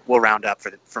 93. We'll round up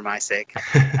for my sake.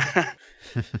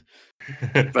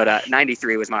 But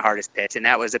 93 was my hardest pitch, and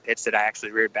that was a pitch that I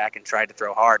actually reared back and tried to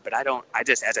throw hard. But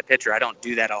as a pitcher, I don't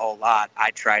do that a whole lot. I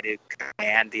try to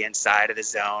command the inside of the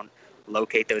zone,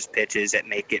 locate those pitches that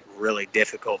make it really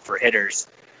difficult for hitters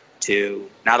to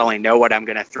not only know what I'm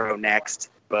going to throw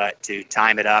next, but to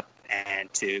time it up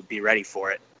and to be ready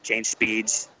for it. Change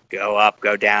speeds, go up,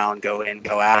 go down, go in,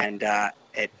 go out, and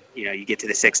you get to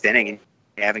the 6th inning and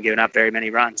you haven't given up very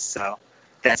many runs. So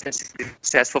that's been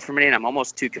successful for me, and I'm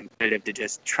almost too competitive to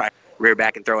just try rear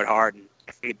back and throw it hard. And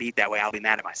if I get beat that way, I'll be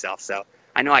mad at myself. So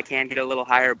I know I can get a little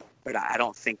higher, but I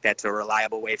don't think that's a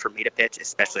reliable way for me to pitch,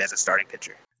 especially as a starting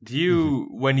pitcher. Do you,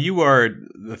 when you are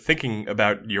thinking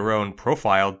about your own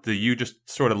profile, do you just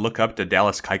sort of look up to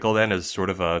Dallas Keuchel then as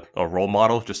sort of a role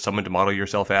model, just someone to model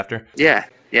yourself after? Yeah,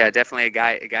 definitely a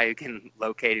guy who can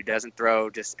locate, who doesn't throw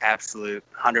just absolute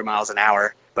 100 miles an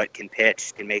hour, but can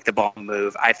pitch, can make the ball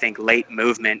move. I think late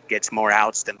movement gets more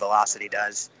outs than velocity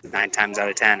does 9 times out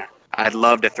of 10. I'd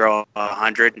love to throw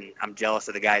 100, and I'm jealous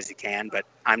of the guys who can, but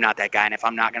I'm not that guy. And if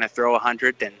I'm not going to throw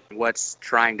 100, then what's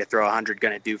trying to throw 100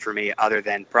 going to do for me other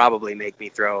than probably make me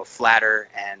throw flatter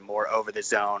and more over the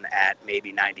zone at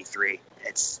maybe 93?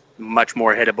 It's much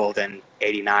more hittable than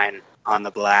 89 on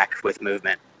the black with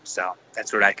movement. So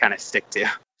that's what I kind of stick to.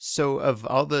 So of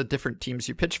all the different teams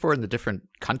you pitch for and the different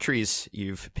countries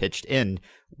you've pitched in,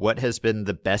 what has been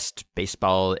the best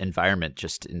baseball environment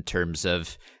just in terms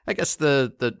of, I guess,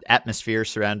 the atmosphere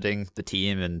surrounding the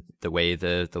team and the way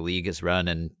the league is run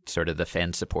and sort of the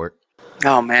fan support?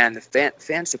 Oh, man, the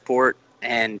fan support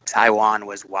in Taiwan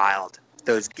was wild.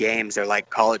 Those games are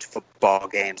like college football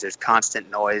games. There's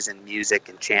constant noise and music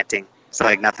and chanting. It's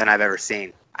like nothing I've ever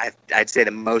seen. I'd say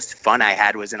the most fun I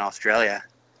had was in Australia.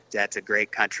 That's a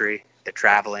great country. The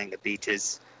traveling, the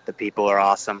beaches, the people are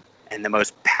awesome. And the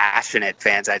most passionate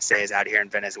fans, I'd say, is out here in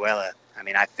Venezuela. I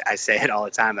mean, I say it all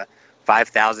the time.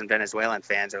 5,000 Venezuelan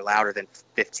fans are louder than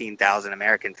 15,000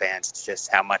 American fans. It's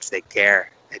just how much they care.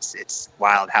 It's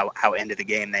wild how into the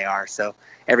game they are. So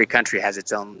every country has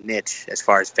its own niche as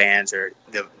far as fans or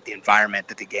the environment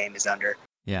that the game is under.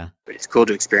 Yeah. But it's cool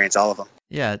to experience all of them.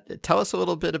 Yeah. Tell us a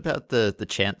little bit about the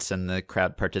chants and the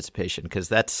crowd participation, because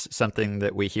that's something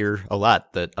that we hear a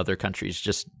lot, that other countries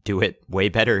just do it way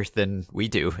better than we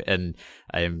do. And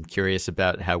I'm curious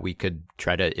about how we could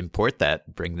try to import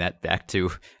that, bring that back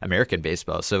to American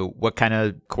baseball. So what kind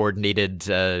of coordinated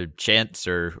chants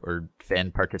or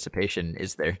fan participation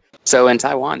is there? So in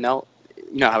Taiwan,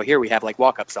 how here we have like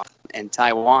walk-up songs. In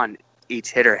Taiwan,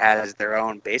 each hitter has their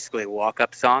own basically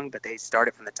walk-up song, but they start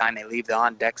it from the time they leave the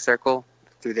on-deck circle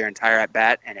through their entire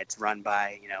at-bat, and it's run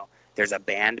by, there's a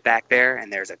band back there,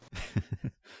 and there's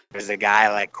a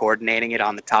guy like coordinating it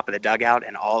on the top of the dugout,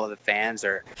 and all of the fans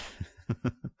are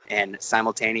in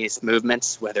simultaneous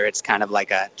movements, whether it's kind of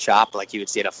like a chop, like you would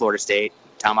see at a Florida State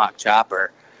tomahawk chop,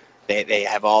 or they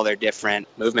have all their different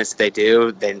movements that they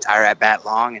do the entire at-bat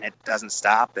long, and it doesn't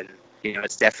stop, and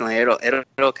it's definitely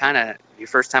it'll kind of, your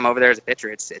first time over there as a pitcher,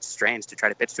 it's strange to try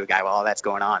to pitch to a guy while all that's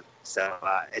going on. So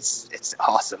it's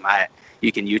awesome.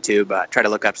 You can YouTube, try to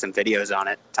look up some videos on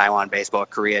it. Taiwan baseball,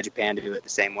 Korea, Japan do it the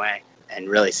same way, and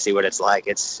really see what it's like.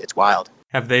 It's wild.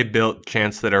 Have they built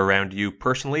chants that are around you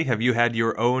personally? Have you had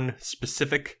your own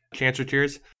specific chants or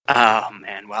cheers? Oh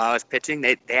man, while I was pitching,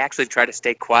 they actually try to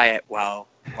stay quiet while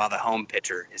the home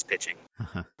pitcher is pitching.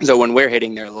 Uh-huh. So when we're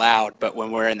hitting, they're loud, but when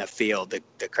we're in the field,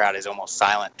 the crowd is almost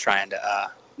silent, trying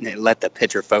to let the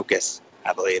pitcher focus,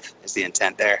 I believe, is the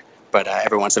intent there. But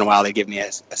every once in a while, they give me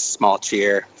a small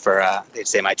cheer for, they'd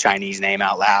say my Chinese name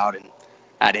out loud, and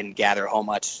I didn't gather a whole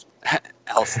much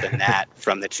else than that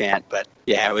from the chant. But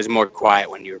yeah, it was more quiet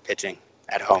when you were pitching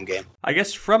at a home game. I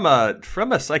guess from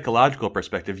a psychological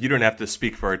perspective, you don't have to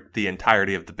speak for the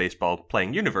entirety of the baseball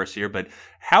playing universe here, but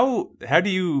how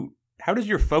does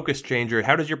your focus change, or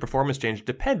how does your performance change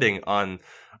depending on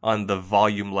the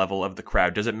volume level of the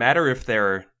crowd? Does it matter if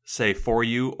they're, say, for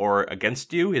you or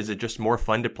against you? Is it just more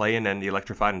fun to play in the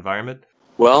electrified environment?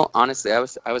 Well, honestly, I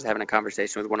was having a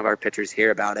conversation with one of our pitchers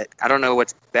here about it. I don't know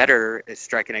what's better, is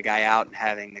striking a guy out and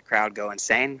having the crowd go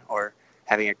insane, or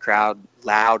having a crowd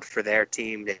loud for their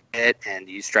team to hit, and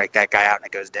you strike that guy out and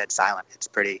it goes dead silent.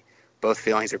 Both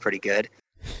feelings are pretty good.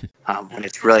 When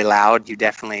it's really loud, you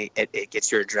definitely, it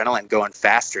gets your adrenaline going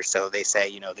faster. So they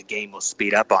say, the game will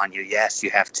speed up on you. Yes,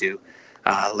 you have to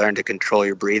learn to control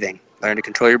your breathing. Learn to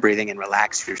control your breathing and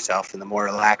relax yourself. And the more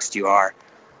relaxed you are,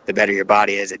 the better your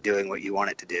body is at doing what you want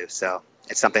it to do. So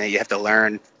it's something that you have to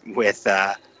learn with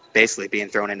basically being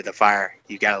thrown into the fire.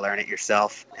 You got to learn it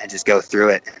yourself and just go through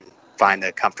it and find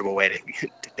the comfortable way to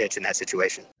pitch in that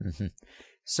situation. Mm-hmm.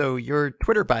 So your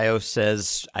Twitter bio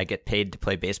says, I get paid to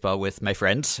play baseball with my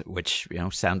friends, which,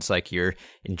 sounds like you're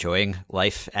enjoying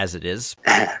life as it is.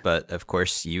 But of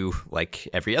course, you, like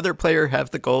every other player, have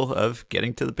the goal of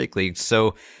getting to the big leagues.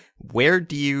 So where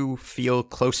do you feel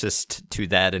closest to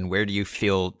that, and where do you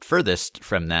feel furthest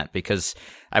from that? Because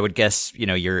I would guess,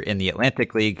 you're in the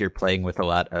Atlantic League, you're playing with a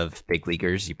lot of big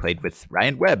leaguers. You played with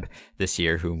Ryan Webb this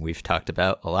year, whom we've talked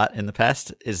about a lot in the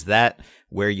past. Is that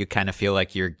where you kind of feel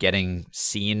like you're getting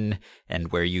seen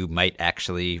and where you might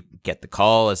actually get the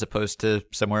call, as opposed to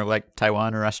somewhere like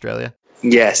Taiwan or Australia?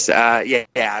 Yes. Yeah,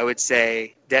 I would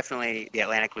say definitely the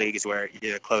Atlantic League is where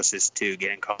you're the closest to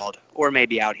getting called, or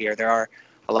maybe out here. There are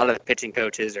a lot of the pitching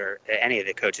coaches, or any of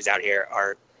the coaches out here,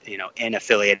 are in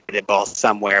affiliated ball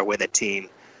somewhere with a team.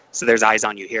 So there's eyes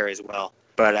on you here as well.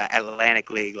 But Atlantic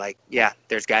League,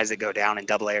 there's guys that go down in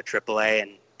AA or AAA,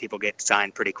 and people get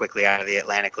signed pretty quickly out of the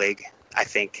Atlantic League. I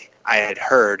think I had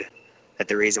heard that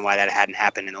the reason why that hadn't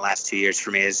happened in the last 2 years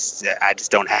for me is I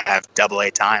just don't have AA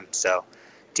time. So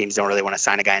teams don't really want to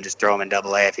sign a guy and just throw him in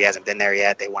AA if he hasn't been there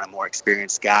yet. They want a more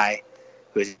experienced guy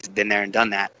who's been there and done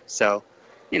that. So,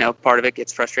 part of it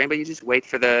gets frustrating, but you just wait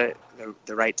for the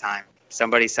right time.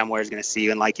 Somebody somewhere is going to see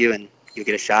you and like you, and you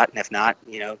get a shot. And if not,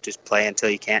 just play until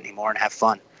you can't anymore and have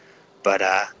fun. But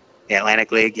the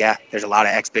Atlantic League, there's a lot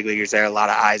of ex-big leaguers there, a lot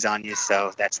of eyes on you,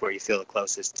 so that's where you feel the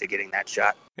closest to getting that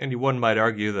shot. And one might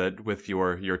argue that with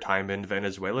your time in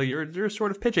Venezuela, you're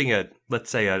sort of pitching at, let's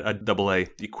say, a AA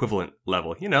equivalent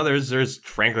level. There's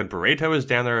Franklin Barreto is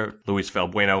down there, Luis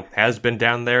Valbuena has been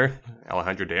down there,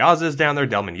 Alejandro Diaz is down there,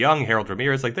 Delman Young, Harold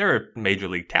Ramirez, they're major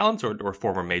league talents or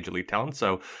former major league talents.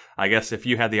 So I guess if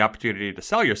you had the opportunity to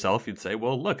sell yourself, you'd say,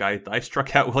 well, look, I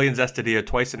struck out Willians Estedia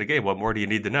twice in a game. What more do you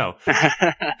need to know?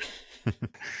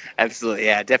 Absolutely,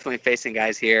 yeah. Definitely facing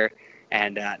guys here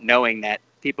and knowing that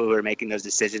people who are making those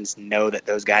decisions know that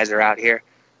those guys are out here,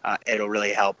 it'll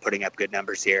really help putting up good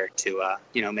numbers here to,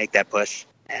 make that push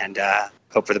and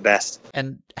hope for the best.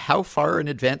 And how far in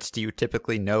advance do you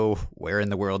typically know where in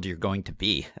the world you're going to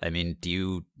be? I mean, do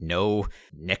you know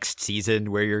next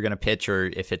season where you're going to pitch? Or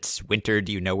if it's winter,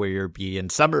 do you know where you'll be in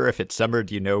summer? If it's summer,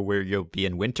 do you know where you'll be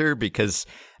in winter? Because,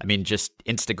 just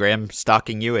Instagram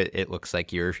stalking you, it looks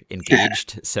like you're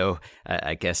engaged. So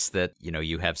I guess that,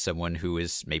 you have someone who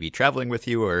is maybe traveling with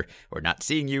you or not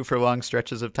seeing you for long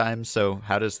stretches of time. So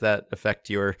how does that affect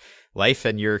your life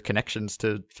and your connections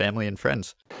to family and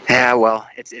friends? Yeah, well,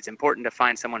 it's important to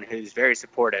find someone who's very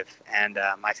supportive, and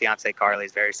my fiance Carly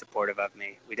is very supportive of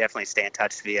me. We definitely stay in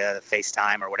touch via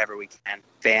FaceTime or whatever we can.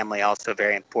 Family also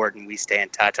very important. We stay in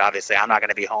touch. Obviously, I'm not going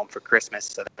to be home for Christmas,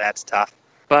 so that's tough.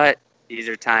 But these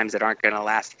are times that aren't going to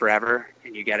last forever,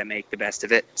 and you got to make the best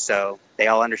of it. So they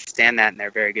all understand that, and they're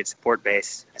a very good support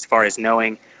base. As far as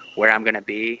knowing where I'm going to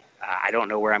be, I don't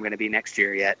know where I'm going to be next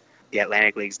year yet. The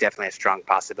Atlantic League is definitely a strong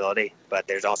possibility, but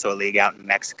there's also a league out in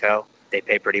Mexico. They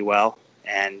pay pretty well.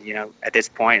 And, at this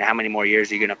point, how many more years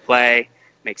are you going to play?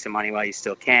 Make some money while you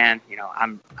still can.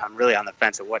 I'm really on the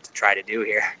fence of what to try to do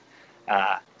here.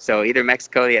 So either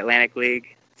Mexico, the Atlantic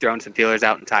League, throwing some feelers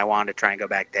out in Taiwan to try and go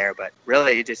back there. But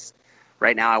really, just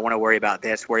right now, I want to worry about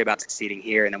succeeding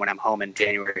here. And then when I'm home in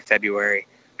January, February,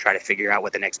 try to figure out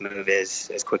what the next move is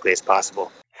as quickly as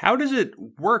possible. How does it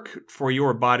work for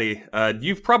your body?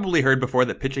 You've probably heard before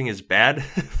that pitching is bad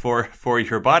for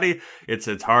your body.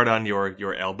 It's hard on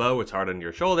your elbow, it's hard on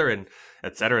your shoulder, and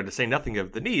et cetera, to say nothing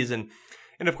of the knees. And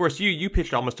of course, you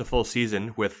pitched almost a full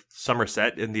season with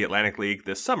Somerset in the Atlantic League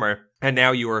this summer, and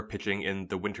now you are pitching in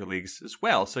the winter leagues as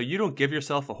well. So you don't give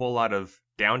yourself a whole lot of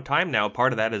downtime. Now,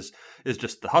 part of that is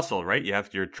just the hustle, right?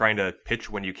 You're trying to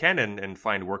pitch when you can and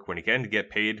find work when you can to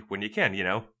get paid when you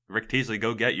can, Rick Teasley,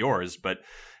 go get yours. But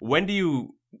when do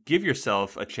you give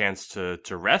yourself a chance to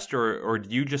rest, or do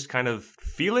you just kind of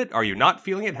feel it? Are you not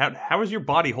feeling it? How is your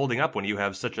body holding up when you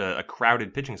have such a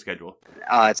crowded pitching schedule?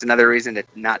 It's another reason to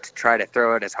not to try to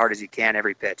throw it as hard as you can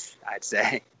every pitch, I'd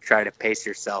say. Try to pace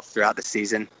yourself throughout the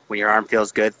season. When your arm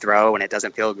feels good, throw. When it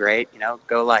doesn't feel great,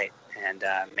 go light and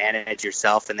manage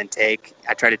yourself. And then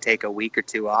I try to take a week or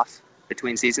two off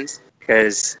between seasons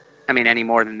because, any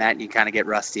more than that, you kind of get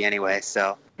rusty anyway.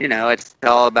 So, it's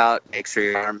all about make sure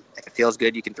your arm, if it feels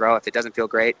good, you can throw. If it doesn't feel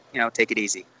great, take it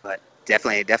easy. But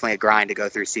definitely a grind to go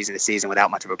through season to season without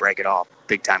much of a break at all.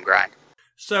 Big time grind.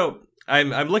 So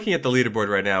I'm looking at the leaderboard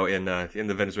right now in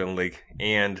the Venezuelan League,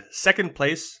 and second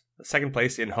place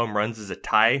in home runs is a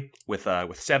tie with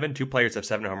 7. 2 players have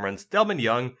 7 home runs. Delman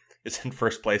Young is in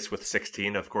first place with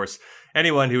 16. Of course,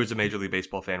 anyone who is a Major League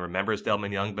Baseball fan remembers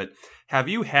Delman Young, but have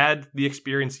you had the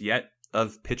experience yet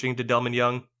of pitching to Delman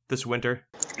Young this winter?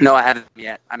 No, I haven't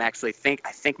yet. I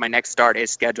think my next start is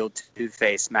scheduled to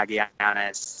face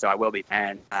Magallanes, so I will be.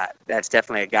 And that's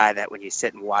definitely a guy that when you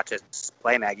sit and watch us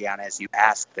play Magallanes, you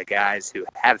ask the guys who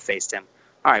have faced him,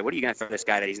 all right, what are you going to throw this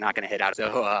guy that he's not going to hit out?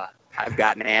 So I've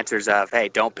gotten answers of, hey,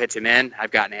 don't pitch him in.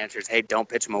 I've gotten answers, hey, don't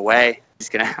pitch him away.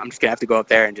 I'm just gonna have to go up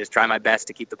there and just try my best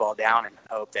to keep the ball down and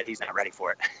hope that he's not ready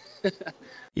for it.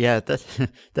 Yeah,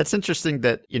 that's interesting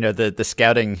that, the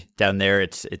scouting down there,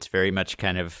 it's very much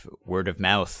kind of word of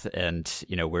mouth. And,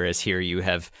 whereas here you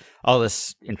have all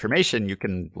this information, you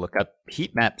can look up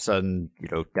heat maps on,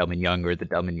 Delman Young or the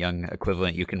Delman Young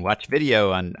equivalent. You can watch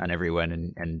video on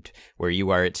everyone. And where you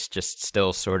are, it's just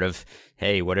still sort of,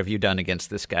 hey, what have you done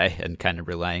against this guy? And kind of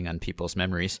relying on people's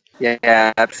memories.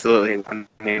 Yeah, absolutely.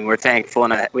 We're thankful.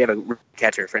 And we have a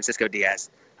catcher, Francisco Diaz.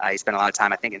 He spent a lot of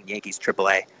time, I think, in Yankees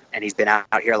AAA, and he's been out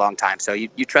here a long time. So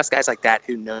you trust guys like that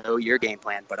who know your game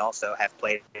plan, but also have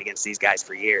played against these guys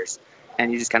for years.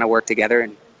 And you just kind of work together,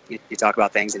 and you talk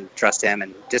about things and trust him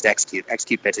and just execute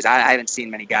pitches. I haven't seen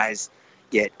many guys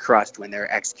get crushed when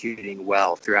they're executing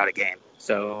well throughout a game.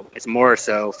 So it's more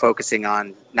so focusing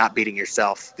on not beating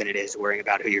yourself than it is worrying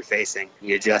about who you're facing.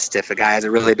 You adjust if a guy has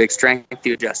a really big strength,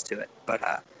 you adjust to it. But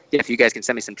if you guys can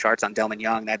send me some charts on Delman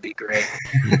Young, that'd be great.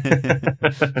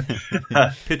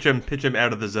 Pitch him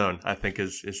out of the zone, I think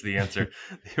is the answer.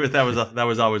 that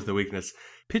was always the weakness.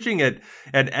 Pitching at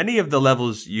any of the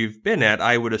levels you've been at,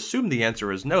 I would assume the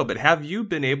answer is no, but have you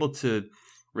been able to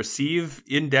receive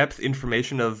in-depth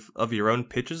information of your own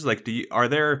pitches? Like, are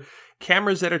there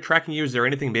cameras that are tracking you? Is there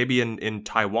anything maybe in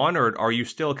Taiwan, or are you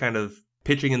still kind of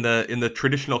pitching in the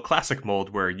traditional classic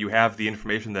mold where you have the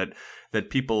information that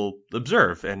people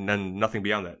observe and then nothing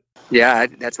beyond that? Yeah,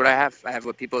 that's what I have. I have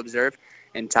what people observe.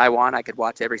 In Taiwan, I could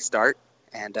watch every start,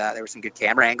 and there were some good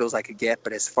camera angles I could get.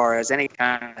 But as far as any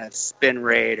kind of spin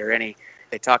rate or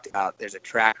they talked about, there's a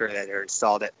tracker that are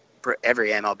installed at every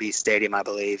MLB stadium, I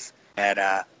believe,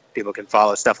 that people can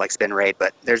follow stuff like spin rate.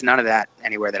 But there's none of that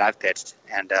anywhere that I've pitched.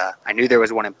 And I knew there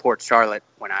was one in Port Charlotte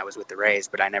when I was with the Rays,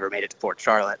 but I never made it to Port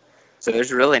Charlotte. So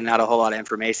there's really not a whole lot of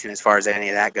information as far as any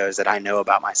of that goes that I know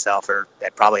about myself or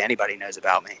that probably anybody knows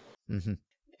about me. Mm-hmm.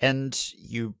 And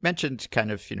you mentioned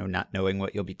kind of, not knowing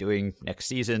what you'll be doing next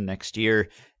season, next year.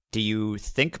 Do you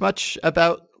think much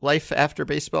about life after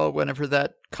baseball whenever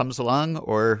that comes along,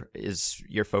 or is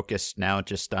your focus now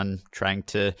just on trying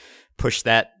to push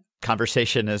that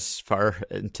conversation as far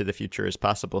into the future as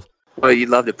possible? Well, you'd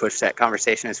love to push that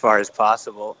conversation as far as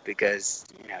possible because,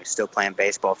 still playing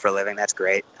baseball for a living. That's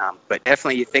great. But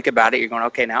definitely you think about it, you're going,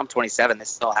 okay, now I'm 27.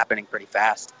 This is all happening pretty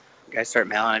fast. You guys start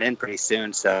mailing it in pretty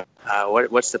soon. So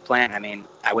what's the plan? I mean,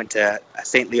 I went to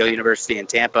St. Leo University in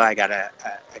Tampa. I got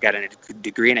a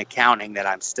degree in accounting that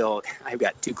I've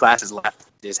got 2 classes left.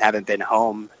 Just haven't been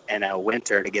home in a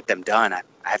winter to get them done. I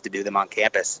have to do them on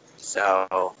campus.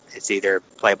 So it's either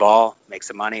play ball, make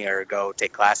some money, or go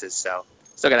take classes. So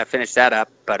still got to finish that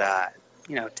up, but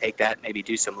take that, maybe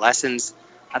do some lessons.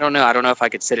 I don't know if I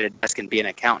could sit at a desk and be an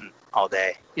accountant all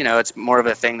day. It's more of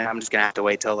a thing that I'm just gonna have to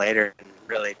wait till later and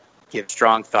really give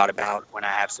strong thought about when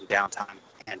I have some downtime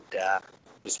and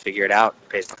just figure it out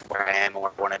based on where I am and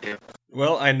what I want to do.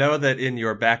 Well, I know that in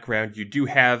your background you do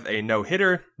have a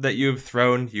no-hitter that you've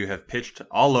thrown. You have pitched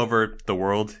all over the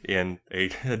world in a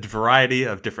variety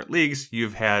of different leagues.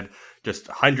 You've had just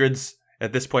hundreds,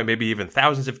 at this point maybe even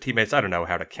thousands of teammates. I don't know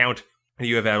how to count.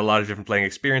 You have had a lot of different playing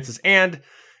experiences, and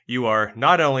you are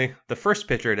not only the first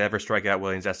pitcher to ever strike out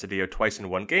Willians Astudillo twice in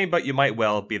one game, but you might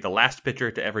well be the last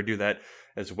pitcher to ever do that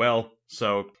as well.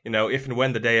 So, if and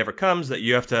when the day ever comes that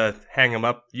you have to hang him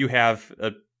up, you have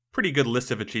a pretty good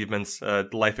list of achievements,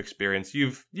 life experience.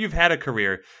 You've had a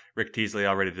career, Rick Teasley,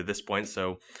 already to this point.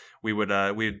 So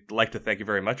we'd like to thank you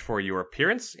very much for your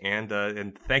appearance and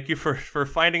thank you for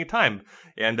finding time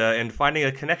and finding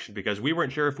a connection, because we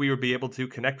weren't sure if we would be able to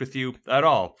connect with you at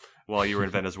all while you were in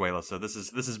Venezuela. So this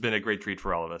has been a great treat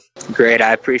for all of us. Great.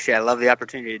 I appreciate it. I love the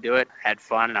opportunity to do it. Had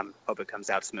fun, and I hope it comes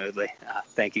out smoothly.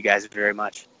 Thank you guys very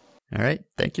much. All right.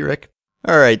 Thank you, Rick.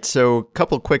 All right, so a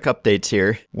couple quick updates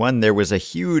here. One, there was a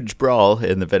huge brawl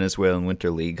in the Venezuelan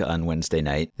Winter League on Wednesday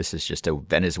night. This is just a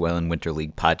Venezuelan Winter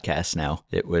League podcast now.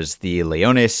 It was the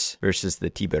Leones versus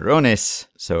the Tiburones.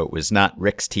 So it was not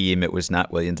Rick's team, it was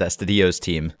not Willians Astudillo's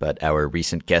team, but our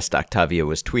recent guest Octavio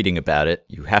was tweeting about it.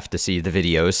 You have to see the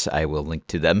videos. I will link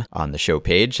to them on the show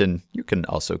page, and you can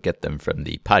also get them from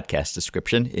the podcast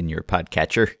description in your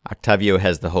podcatcher. Octavio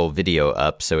has the whole video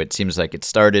up, so it seems like it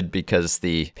started because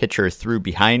the pitcher threw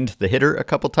behind the hitter a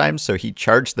couple times, so he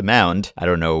charged the mound. I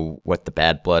don't know what the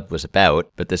bad blood was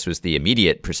about, but this was the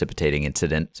immediate precipitating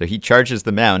incident. So he charges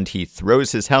the mound, he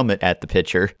throws his helmet at the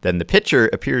pitcher, then the pitcher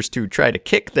appears to try to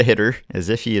kick the hitter as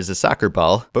if he is a soccer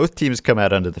ball. Both teams come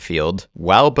out onto the field.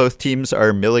 While both teams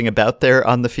are milling about there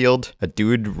on the field, a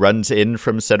dude runs in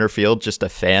from center field, just a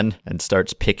fan, and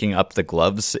starts picking up the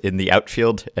gloves in the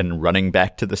outfield and running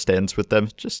back to the stands with them,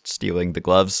 just stealing the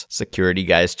gloves. Security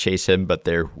guys chase him, but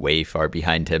they're way far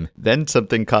behind him. Then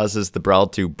something causes the brawl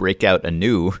to break out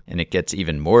anew, and it gets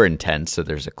even more intense, so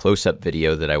there's a close-up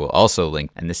video that I will also link,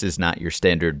 and this is not your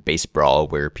standard base brawl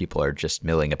where people are just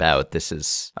milling about. This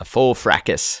is a full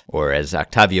fracas, or as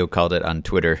Octavio called it on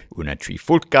Twitter, una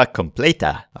trifulca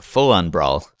completa, a full-on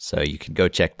brawl, so you can go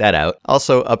check that out.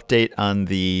 Also, update on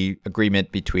the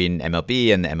agreement between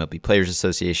MLB and the MLB Players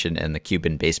Association and the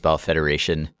Cuban Baseball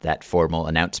Federation. That formal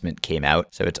announcement came out,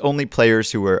 so it's only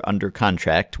players who are under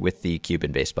contract with the the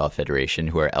Cuban Baseball Federation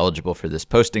who are eligible for this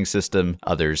posting system.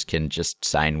 Others can just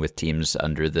sign with teams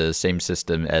under the same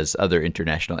system as other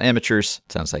international amateurs.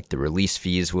 It sounds like the release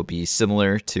fees will be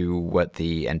similar to what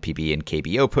the NPB and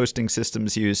KBO posting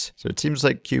systems use. So it seems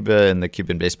like Cuba and the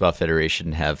Cuban Baseball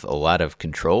Federation have a lot of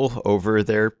control over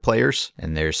their players,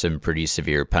 and there's some pretty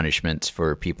severe punishments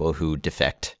for people who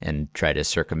defect and try to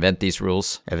circumvent these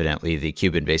rules. Evidently, the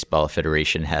Cuban Baseball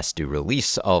Federation has to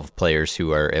release all of players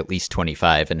who are at least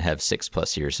 25 and have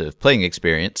 6+ years of playing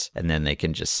experience, and then they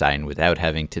can just sign without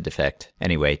having to defect.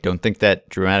 Anyway, don't think that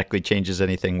dramatically changes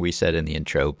anything we said in the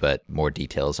intro, but more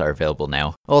details are available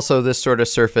now. Also, this sort of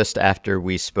surfaced after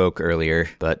we spoke earlier,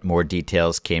 but more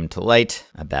details came to light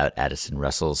about Addison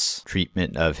Russell's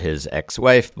treatment of his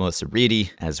ex-wife, Melissa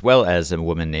Reedy, as well as a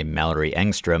woman named Mallory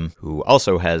Engstrom, who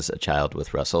also has a child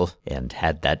with Russell and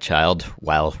had that child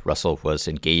while Russell was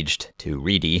engaged to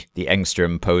Reedy. The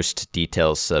Engstrom post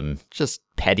details some just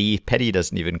petty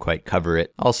doesn't even quite cover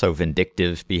it. Also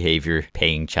vindictive behavior,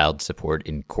 paying child support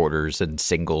in quarters and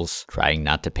singles, trying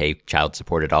not to pay child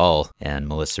support at all. And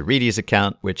Melissa Reedy's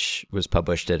account, which was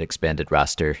published at Expanded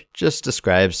Roster, just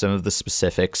describes some of the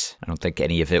specifics. I don't think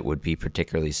any of it would be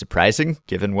particularly surprising,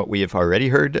 given what we have already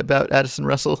heard about Addison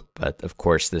Russell. But of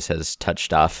course, this has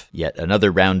touched off yet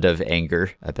another round of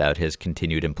anger about his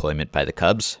continued employment by the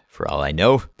Cubs. For all I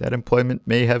know, that employment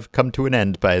may have come to an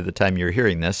end by the time you're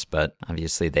hearing this, but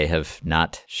obviously they have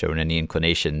not shown any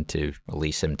inclination to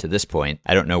release him to this point.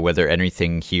 I don't know whether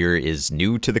anything here is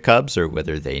new to the Cubs or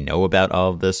whether they know about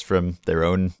all of this from their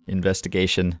own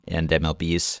investigation and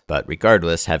MLB's, but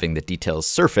regardless, having the details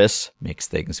surface makes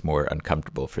things more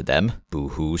uncomfortable for them.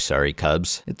 Boo-hoo, sorry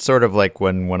Cubs. It's sort of like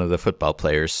when one of the football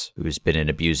players who's been an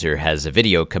abuser has a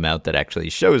video come out that actually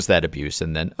shows that abuse,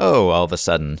 and then, all of a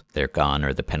sudden, they're gone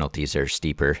or the penalties are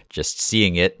steeper. Just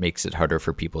seeing it makes it harder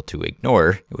for people to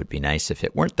ignore. It would be nice if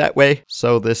it weren't that way.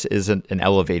 So this isn't an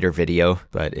elevator video,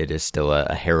 but it is still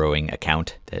a harrowing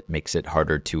account that makes it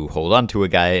harder to hold on to a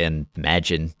guy and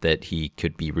imagine that he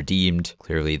could be redeemed.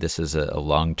 Clearly, this is a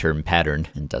long-term pattern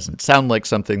and doesn't sound like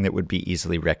something that would be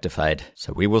easily rectified.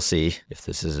 So we will see if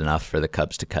this is enough for the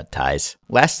Cubs to cut ties.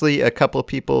 Lastly, a couple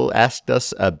people asked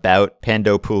us about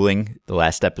Pando pooling. The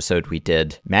last episode we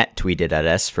did, Matt tweeted at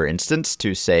us, for instance,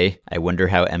 to say, I wonder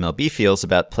how MLB feels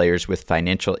about players with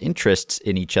financial interests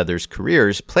in each other's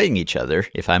careers playing each other.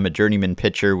 If I'm a journeyman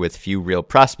pitcher with few real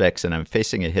prospects and I'm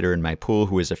facing a hitter in my pool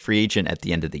who is a free agent at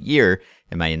the end of the year,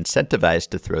 am I incentivized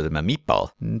to throw them a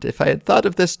meatball? And if I had thought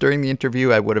of this during the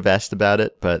interview, I would have asked about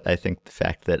it, but I think the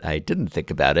fact that I didn't think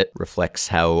about it reflects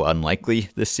how unlikely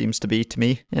this seems to be to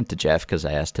me, and to Jeff, because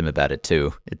I asked him about it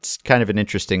too. It's kind of an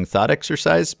interesting thought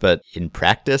exercise, but in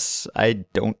practice, I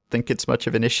don't think it's much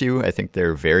of an issue. I think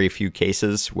there are very few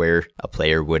cases where a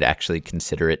player would actually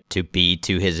consider it to be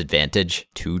to his advantage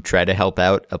to try to help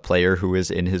out a player who is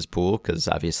in his pool, because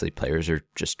obviously players are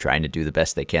just trying to do the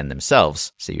best they can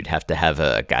themselves. So you'd have to have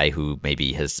a guy who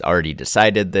maybe has already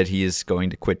decided that he is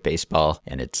going to quit baseball,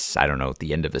 and it's, I don't know,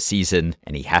 the end of a season,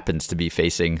 and he happens to be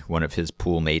facing one of his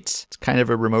pool mates. It's kind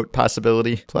of a remote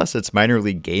possibility. Plus, it's minor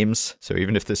league games, so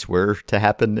even if this were to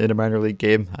happen in a minor league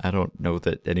game, I don't know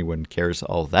that anyone cares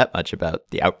all that much about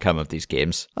the outcome of these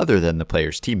games, other than the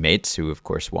players' teammates, who of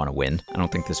course want to win. I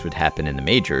don't think this would happen in the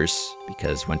majors,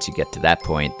 because once you get to that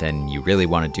point, then you really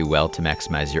want to do well to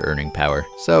maximize your earning power.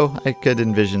 So I could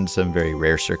envision some very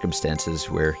rare circumstances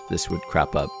where this would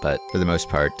crop up, but for the most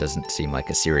part, doesn't seem like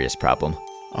a serious problem.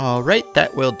 All right,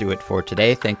 that will do it for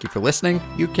today. Thank you for listening.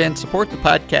 You can support the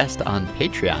podcast on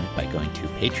Patreon by going to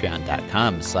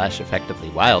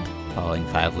patreon.com/effectivelywild. The following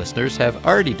 5 listeners have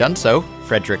already done so: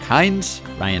 Frederick Hines,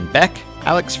 Ryan Beck,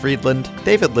 Alex Friedland,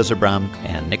 David Lizerbaum,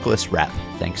 and Nicholas Rapp.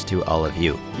 Thanks to all of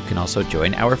you. You can also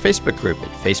join our Facebook group at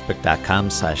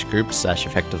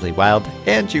facebook.com/groups/effectivelywild,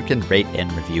 and you can rate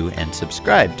and review and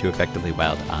subscribe to Effectively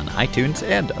Wild on iTunes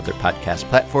and other podcast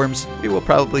platforms. We will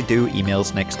probably do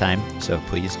emails next time, so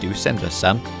please do send us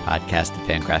some.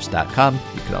 podcast@fangraphs.com.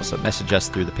 You can also message us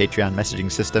through the Patreon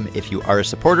messaging system if you are a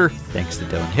supporter. Thanks to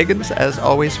Dylan Higgins, as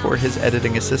always, for his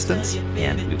editing assistance,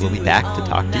 and we will be back to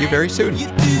talk to you very soon.